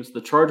those teams.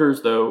 The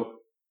Chargers, though,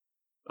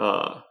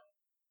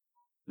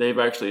 they've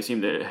actually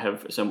seemed to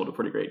have assembled a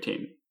pretty great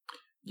team.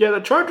 Yeah,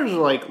 the Chargers are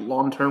like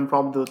long-term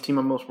probably the team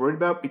I'm most worried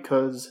about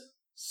because it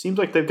seems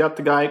like they've got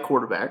the guy at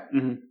quarterback.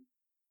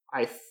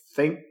 I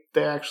think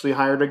they actually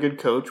hired a good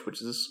coach,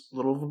 which is a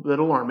little bit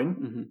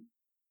alarming.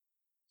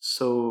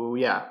 So,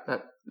 yeah,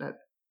 that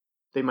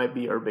they might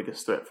be our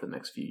biggest threat for the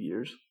next few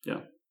years. Yeah.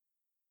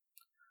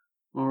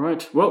 All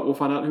right. Well, we'll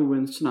find out who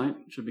wins tonight.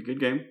 Should be a good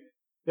game.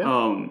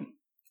 Yeah.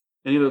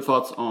 Any other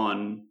thoughts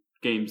on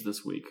games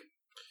this week?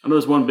 I know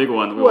there's one big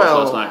one that we watched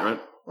last night, right?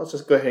 Let's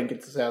just go ahead and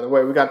get this out of the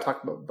way. We got to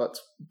talk about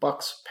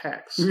Bucks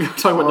Packs. We got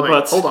to talk about the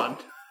Butts. Hold on.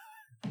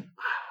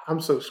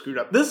 I'm so screwed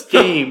up. This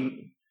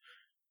game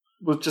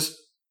was just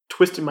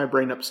twisting my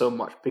brain up so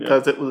much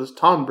because it was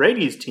Tom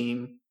Brady's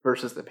team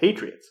versus the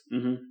Patriots.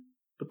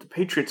 But the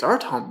Patriots are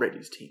Tom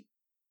Brady's team.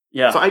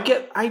 Yeah. So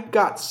I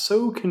got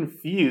so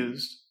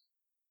confused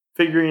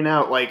figuring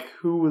out like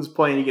who was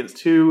playing against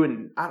who,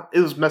 and it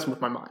was messing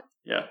with my mind.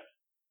 Yeah.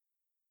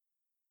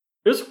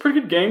 It was a pretty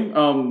good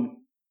game.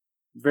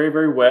 Very,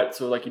 very wet,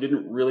 so like you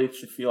didn't really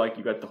feel like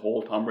you got the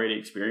whole Tom Brady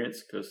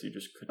experience because you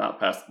just could not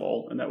pass the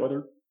ball in that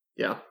weather.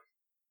 Yeah.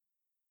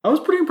 I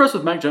was pretty impressed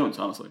with Mac Jones,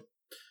 honestly.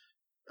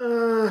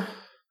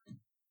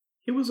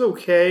 He was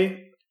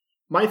okay.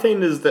 My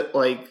thing is that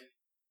like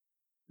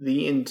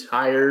the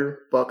entire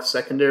Bucs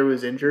secondary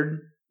was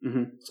injured,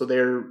 so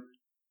their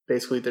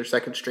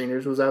second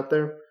stringers was out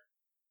there.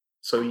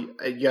 So you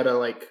gotta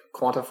like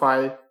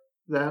quantify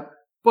that.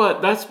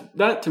 But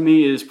that to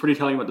me is pretty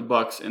telling about the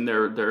Bucs and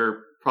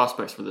their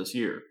prospects for this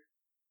year.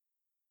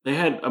 They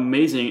had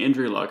amazing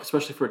injury luck,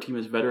 especially for a team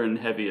as veteran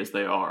heavy as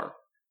they are.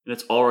 And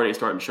it's already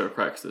starting to show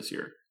cracks this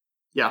year.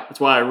 Yeah. That's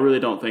why I really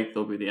don't think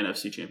they'll be the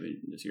NFC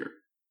champion this year.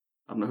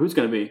 I don't know who's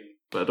going to be,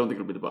 but I don't think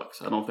it'll be the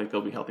Bucs. I don't think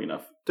they'll be healthy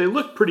enough. They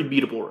look pretty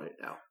beatable right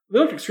now. They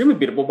look extremely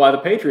beatable by the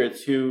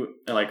Patriots, who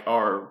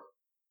are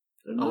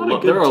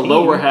they're a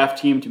lower half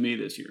team to me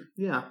this year.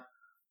 Yeah.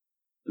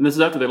 And this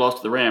is after they lost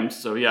to the Rams.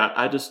 So, yeah,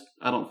 I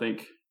don't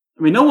think...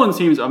 I mean, no one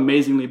seems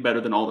amazingly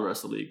better than all the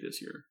rest of the league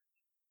this year.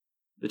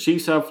 The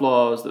Chiefs have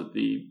flaws.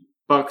 The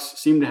Bucs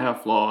seem to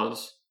have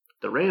flaws.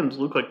 The Rams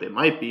look like they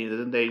might be, and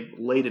then they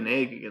laid an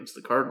egg against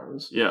the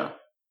Cardinals. Yeah.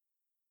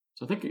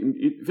 So I think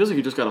it feels like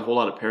you just got a whole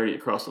lot of parity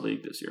across the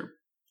league this year.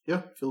 Yeah,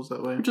 it feels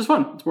that way. Which is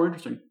fun. It's more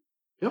interesting.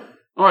 Yep.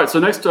 All right, so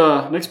next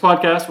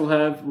podcast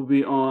we'll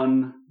be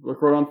on,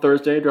 record on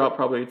Thursday, drop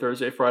probably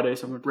Thursday, Friday,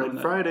 somewhere.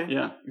 Red Friday.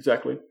 Yeah,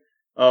 exactly.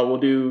 We'll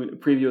do a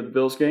preview of the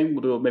Bills game.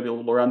 We'll do maybe a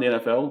little around the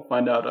NFL,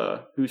 find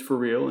out who's for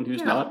real and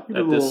who's not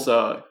at this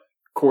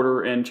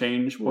quarter and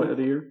change point of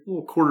the year. A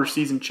little quarter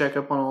season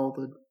checkup on all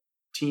the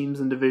teams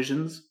and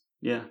divisions.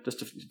 Yeah, just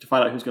to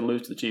find out who's going to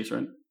lose to the Chiefs,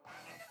 right?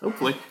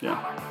 Hopefully. Yeah.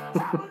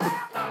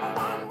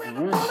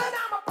 All right.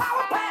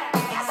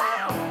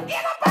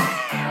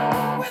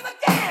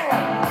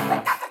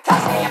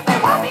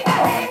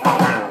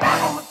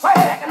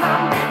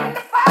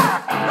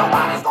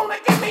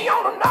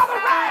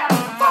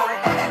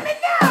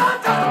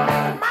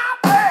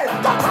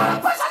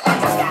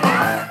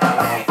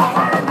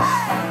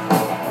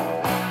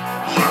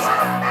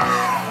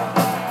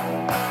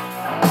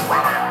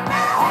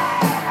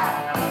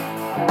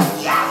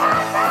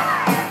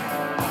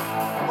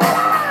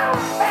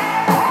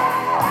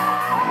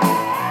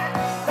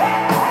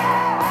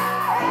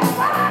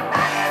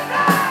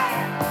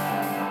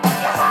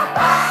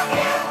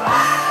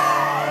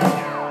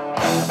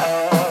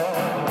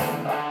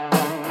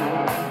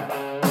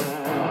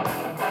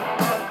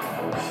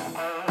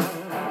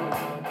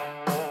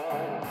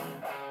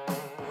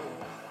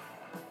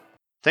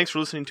 Thanks for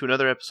listening to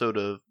another episode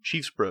of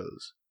Chiefs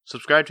Bros.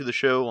 Subscribe to the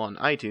show on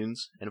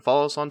iTunes and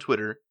follow us on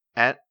Twitter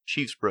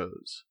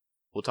 @ChiefsBros.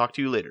 We'll talk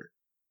to you later.